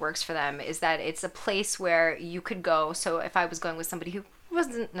clearly works for them, is that it's a place where you could go. So if I was going with somebody who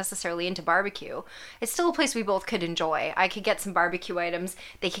wasn't necessarily into barbecue, it's still a place we both could enjoy. I could get some barbecue items.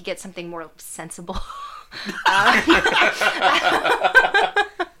 They could get something more sensible.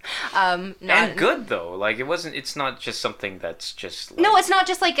 And good though, like it's not just something that's just. No, it's not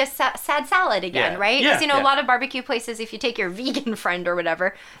just like a sad salad again, Yeah. right? Yeah, Because a lot of barbecue places, if you take your vegan friend or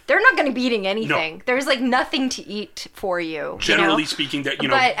whatever, they're not going to be eating anything. No. There's nothing to eat for you. Generally you know? speaking, that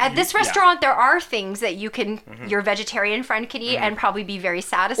But at this yeah. restaurant, there are things that you can, your vegetarian friend could eat and probably be very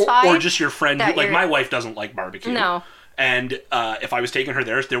satisfied. Or just your friend, that like you're- my wife doesn't like barbecue. No. And if I was taking her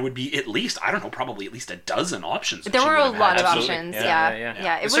there would be at least, probably at least a dozen options. that There she were would a have lot had. of Absolutely. options. Yeah.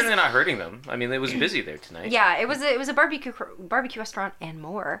 Yeah. It It's was. certainly not hurting them. I mean, it was busy there tonight. Yeah, it was a barbecue restaurant and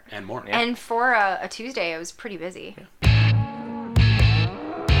more. And more. And for a Tuesday, it was pretty busy.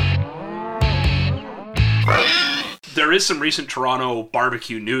 There is some recent Toronto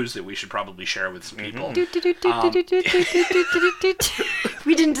barbecue news that we should probably share with some people.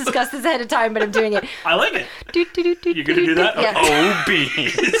 We didn't discuss this ahead of time, but I'm doing it. I like it. You're gonna do that? Yeah. Oh,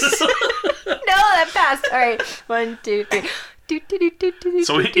 beans. No, that passed. All right. 1, 2, 3.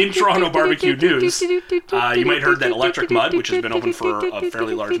 So in Toronto barbecue news, you might have heard that Electric Mud, which has been open for a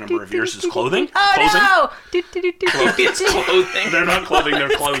fairly large number of years, is closing. Oh It's clothing. They're not clothing, they're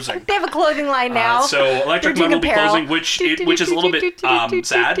closing. They have a clothing line now. So Electric They're Mud will doing be apparel. closing, which is a little bit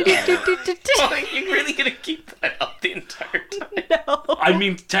sad. Oh, you're really gonna keep that up the entire time? I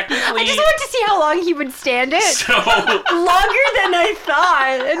mean, technically, I just wanted to see how long he would stand it. so Longer than I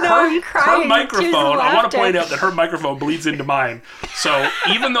thought. And now I'm crying. her microphone. I want to point out that her microphone bleeds into mine. mine. So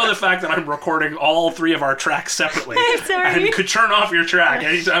even though the fact that I'm recording all 3 of our tracks separately and could turn off your track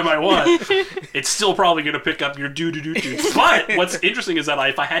anytime I want, it's still probably going to pick up your do-do-do-do. But what's interesting is that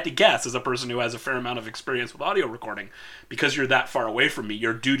if I had to guess, as a person who has a fair amount of experience with audio recording, because you're that far away from me,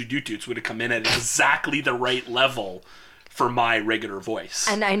 your do-do-do-do's would have come in at exactly the right level for my regular voice.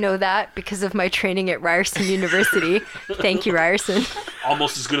 And I know that because of my training at Ryerson University. Thank you, Ryerson.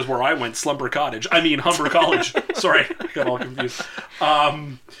 Almost as good as where I went, Humber College. Sorry, I got all confused.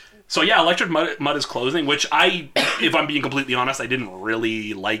 So yeah, Electric Mud is closing, which if I'm being completely honest, I didn't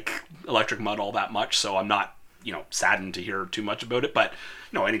really like Electric Mud all that much, so I'm not, saddened to hear too much about it. But,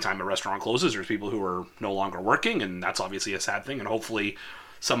 anytime a restaurant closes, there's people who are no longer working, and that's obviously a sad thing, and hopefully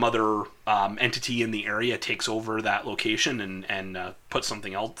some other entity in the area takes over that location and puts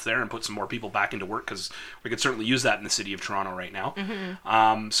something else there and put some more people back into work, because we could certainly use that in the city of Toronto right now.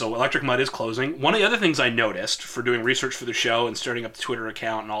 Mm-hmm. So Electric Mud is closing. One of the other things I noticed for doing research for the show and starting up the Twitter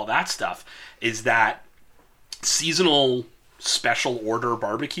account and all that stuff is that seasonal special order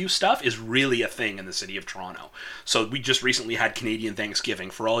barbecue stuff is really a thing in the city of Toronto. So we just recently had Canadian Thanksgiving.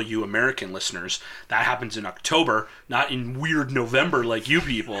 For all you American listeners, that happens in October, not in weird November like you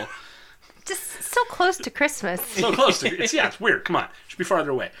people. Just so close to Christmas. So close to it's weird. Come on, it should be farther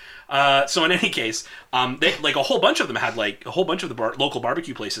away. So in any case, they a whole bunch of them had a whole bunch of the local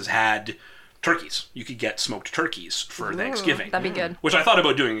barbecue places had turkeys. You could get smoked turkeys for Thanksgiving. That'd be good. Which I thought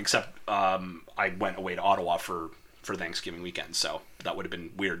about doing, except I went away to Ottawa for Thanksgiving weekend, so that would have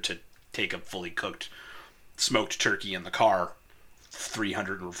been weird to take a fully cooked smoked turkey in the car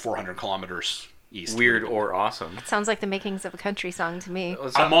 300 or 400 kilometers east. Weird or awesome. It sounds like the makings of a country song to me.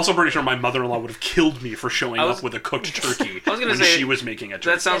 I'm also pretty sure my mother-in-law would have killed me for showing up with a cooked turkey when she was making a turkey.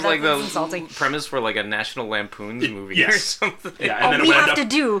 That sounds like the insulting premise for a National Lampoon's movie or something. Yeah, and all then we have to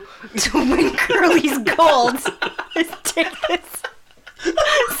do to win Curly's gold is take this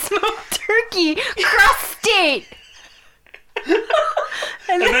smoked turkey cross state.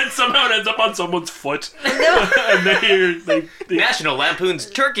 And then somehow it ends up on someone's foot. And they National Lampoon's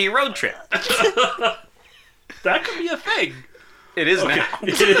Turkey Road Trip. That could be a thing. It is now.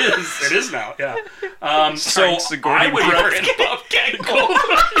 It is. It is now. Yeah. So I would recommend.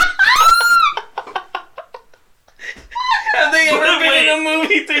 Have they ever been in a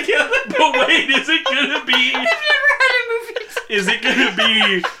movie together? But wait, is it gonna be? I've never had a movie. Is it gonna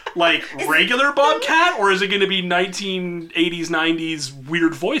be regular Bobcat, or is it gonna be 1980s, 90s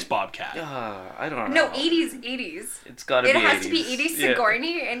weird voice Bobcat? I don't know. No, 80s. It's gotta be 80s. It has to be 80s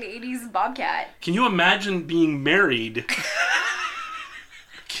Sigourney and 80s Bobcat. Can you imagine being married?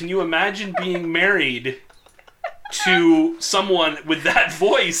 Can you imagine being married to someone with that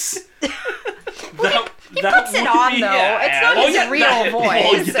voice? He puts it on, though. It's not his real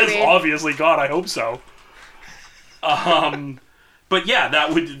voice. Yes, obviously. God, I hope so. But yeah,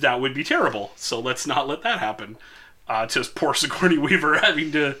 that would be terrible. So let's not let that happen. Just poor Sigourney Weaver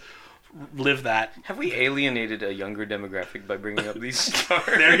having to live that. Have we alienated a younger demographic by bringing up these stars?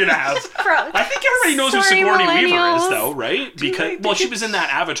 They're gonna have. I think everybody knows who Sigourney Weaver is, though, right? Because she was in that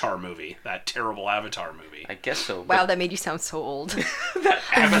Avatar movie, that terrible Avatar movie. I guess so. Wow, that made you sound so old. That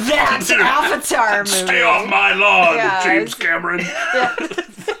Avatar movie. Stay off my lawn, James Cameron.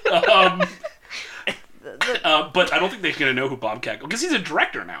 But I don't think they're going to know who Bobcat... Because he's a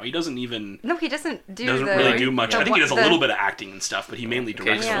director now. He doesn't even... No, he doesn't really do much. I think he does a little bit of acting and stuff, but he mainly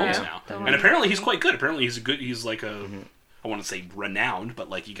directs films now. And apparently he's quite good. Apparently he's like a... I want to say renowned, but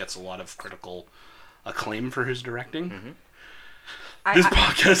he gets a lot of critical acclaim for his directing. This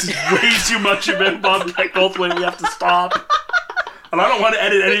podcast is way too much about Bobcat Goldthwait. We have to stop. And I don't want to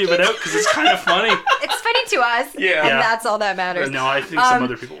edit any of it out because it's kind of funny. It's funny to us, and that's all that matters. No, I think some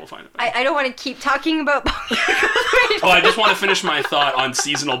other people will find it funny. I don't want to keep talking about Bobcat Goldthwait. I just want to finish my thought on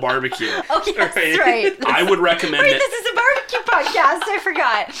seasonal barbecue. Okay, that's right. I would recommend this is a barbecue podcast. I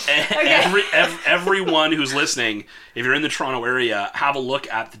forgot. Everyone who's listening, if you're in the Toronto area, have a look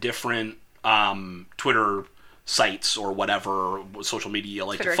at the different Twitter sites or whatever social media you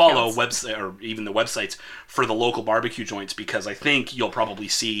like Twitter to follow, website or even the websites for the local barbecue joints, because I think you'll probably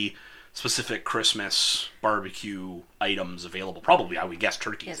see specific Christmas barbecue items available. Probably, I would guess,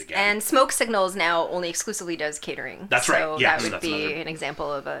 turkeys again. And Smoke Signals now only exclusively does catering. That's right. So that would be an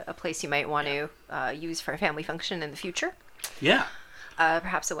example of a place you might want to use for a family function in the future. Yeah.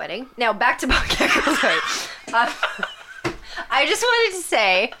 Perhaps a wedding. Now back to Bobcat Goldthwait. I just wanted to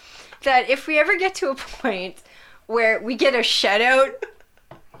say that if we ever get to a point where we get a shout out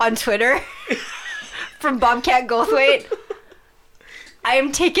on Twitter from Bobcat Goldthwait, I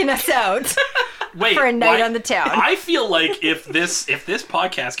am taking us out for a night on the town. I feel like if this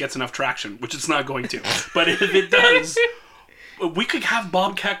podcast gets enough traction, which it's not going to, but if it does, we could have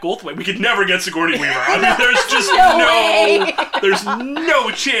Bobcat Goldthwait. We could never get Sigourney Weaver. I mean, there's just there's no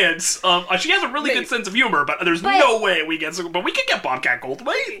chance. She has a really good sense of humor, but there's no way we get Sigourney. But we could get Bobcat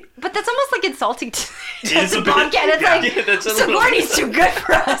Goldthwait. But that's almost like insulting to It's a bit- Bobcat. It's like, Sigourney's too good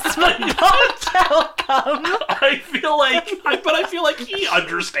for us, but Bobcat will come. I feel like he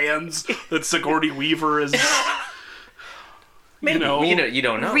understands that Sigourney Weaver is. Maybe. You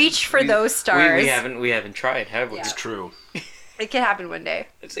don't know. Reach for those stars. We haven't tried, have we? It's true. It can happen one day.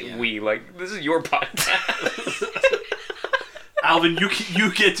 It's like like this is your podcast. Alvin,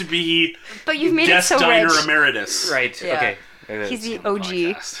 you get to be But you've made it guest so diner rich. emeritus. Right. Yeah. Okay. He's the On OG.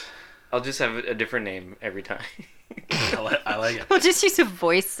 the podcast. I'll just have a different name every time. I like it. We'll just use a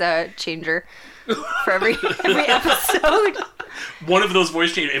voice changer for every episode. One of those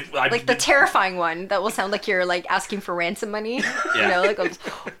voice changes. Like the terrifying one that will sound like you're like asking for ransom money. Yeah. You know, like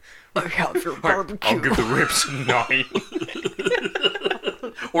I have your barbecue. I'll give the ribs a 9.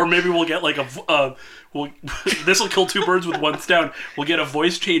 Or maybe we'll get like this will kill two birds with one stone. We'll get a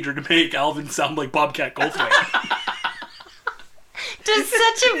voice changer to make Alvin sound like Bobcat Goldthwait. Does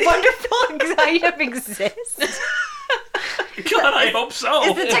such a wonderful item exist? God, I hope so.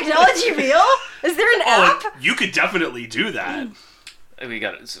 Is the technology real? Is there an app? You could definitely do that. We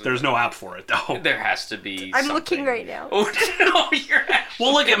got it. There's no app for it though. There has to be. I'm something. looking right now. Oh no, you're actually.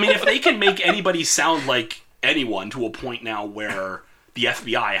 Well, look, I mean, if they can make anybody sound like anyone to a point now where the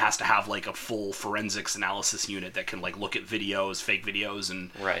FBI has to have like a full forensics analysis unit that can like look at videos, fake videos,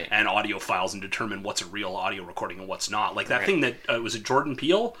 and audio files and determine what's a real audio recording and what's not. Like that thing that was it Jordan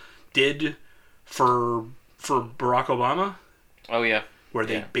Peele did for Barack Obama, Oh yeah. where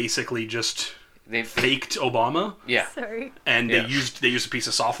they basically just They faked Obama. Yeah. Sorry. And they used a piece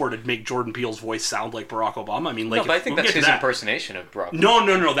of software to make Jordan Peele's voice sound like Barack Obama. I mean, like, No, but I think we that's get his to that. impersonation of Barack.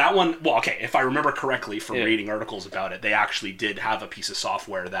 No. That one. Well, okay. If I remember correctly from reading articles about it, they actually did have a piece of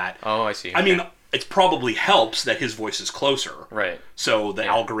software that. Oh, I see. I mean, it probably helps that his voice is closer. Right. So the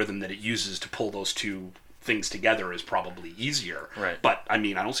algorithm that it uses to pull those two things together is probably easier. Right. But I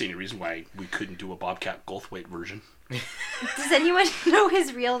mean, I don't see any reason why we couldn't do a Bobcat Goldthwait version. Does anyone know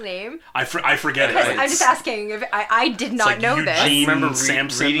his real name? I forget it. I'm just asking. If I did not like know Eugene this. I remember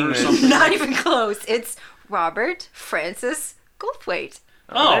Sampson reading or this. something. Not even close. It's Robert Francis Goldthwait.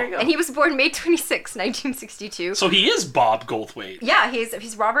 Oh, there you go. And he was born May 26, 1962. so he is Bob Goldthwait. Yeah,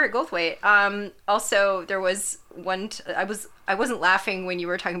 he's Robert Goldthwait. Also, there was one. I wasn't laughing when you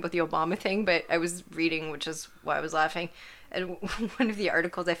were talking about the Obama thing, but I was reading, which is why I was laughing. And one of the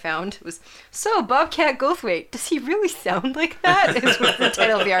articles I found was, "So Bobcat Goldthwait, does he really sound like that?" Is what the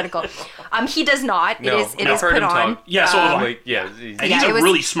title of the article. He does not. No, it is I've heard put him on. talk. Yeah, so Like, yeah. And Yeah, he's it a was-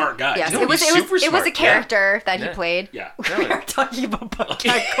 really smart guy. Yes, too. it was. he's super It was a smart, character that he Yeah. played. Yeah. We are talking about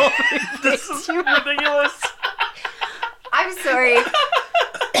Bobcat Goldthwait. This is ridiculous. I'm sorry.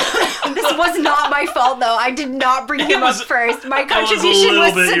 This was not my fault, though. I did not bring him was- up first. My was a contribution little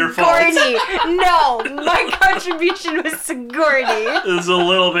was bit your fault. Sigourney. No, my contribution was Sigourney. It's a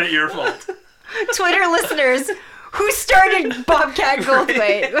little bit your fault. Twitter listeners, who started Bobcat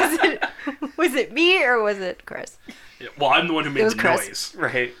Goldthwait? Was it me or was it Chris? Yeah, well, I'm the one who made was the Chris. noise.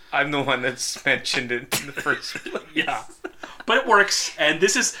 Right. I'm the one that's mentioned it in the first place. Yeah. But it works. And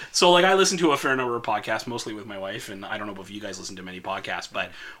this is so like I listen to a fair number of podcasts, mostly with my wife, and I don't know if you guys listen to many podcasts, but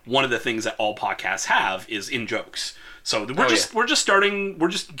one of the things that all podcasts have is in jokes. So we're just starting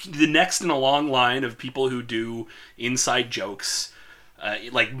the next in a long line of people who do inside jokes.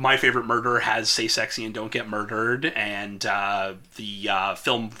 Like My Favorite Murder has Say Sexy and Don't Get Murdered, and the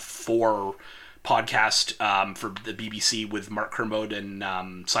Film 4 podcast for the BBC with Mark Kermode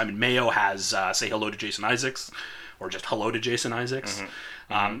and Simon Mayo has Say Hello to Jason Isaacs, or just Hello to Jason Isaacs.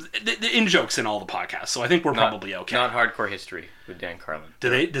 The in jokes in all the podcasts, so I think we're probably okay. Not Hardcore History with Dan Carlin.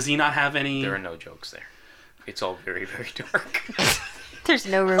 Does he not have any? There are no jokes there. It's all very, very dark. There's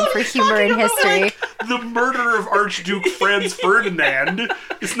no room for humor in history. Like, the murder of Archduke Franz Ferdinand.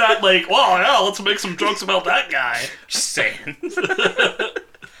 It's not like, well, yeah, let's make some jokes about that guy. Just saying.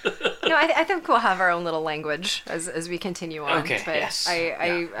 I think we'll have our own little language as we continue on. Okay, But yes.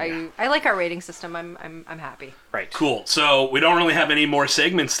 I like our rating system. I'm happy. Right. Cool. So we don't really have any more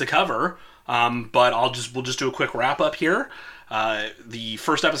segments to cover, but we'll just do a quick wrap up here. The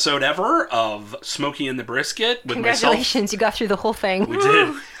first episode ever of Smokey and the Brisket with myself. Congratulations, you got through the whole thing. We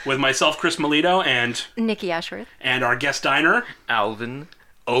did with myself, Chris Melito, and Nikki Ashworth. our guest diner. Alvin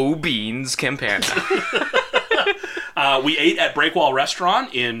O. Beans Campana. We ate at Breakwall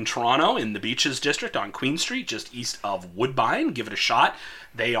Restaurant in Toronto in the Beaches District on Queen Street, just east of Woodbine. Give it a shot.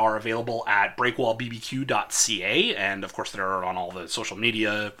 They are available at breakwallbbq.ca, and of course they're on all the social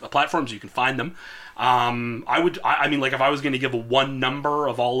media platforms. You can find them. I mean, like if I was going to give a one number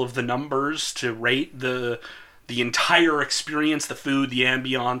of all of the numbers to rate the entire experience, the food, the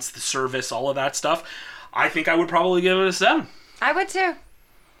ambiance, the service, all of that stuff, I think I would probably give it a 7. I would too.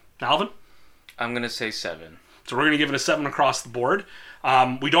 Alvin? I'm going to say 7. So we're going to give it a 7 across the board.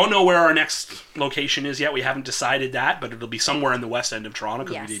 We don't know where our next location is yet. We haven't decided that, but it'll be somewhere in the west end of Toronto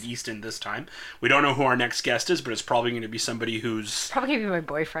because we did East End this time. We don't know who our next guest is, but it's probably going to be somebody who's... Probably going to be my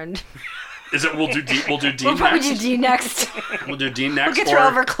boyfriend. Is it? We'll do Dean We'll next. probably do Dean next. We'll do Dean next. We'll get through all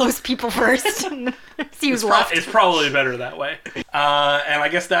of our close people first. See who's left. It's probably better that way. And I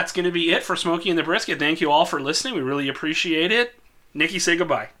guess that's going to be it for Smokey and the Brisket. Thank you all for listening. We really appreciate it. Nikki, say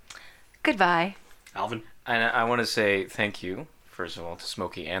goodbye. Goodbye. Alvin. And I want to say thank you, first of all, to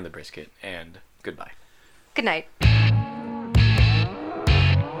Smokey and the Brisket, and goodbye. Good night.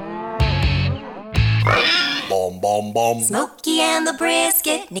 Bom, bom, bom. Smokey and the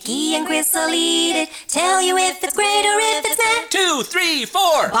Brisket, Nikki and Chris will eat it. Tell you if it's great or if it's not. 2, 3,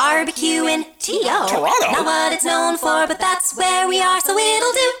 4. Barbecue in T.O. Toronto. Not what it's known for, but that's where we are, so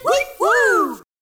it'll do. Woo! Woo!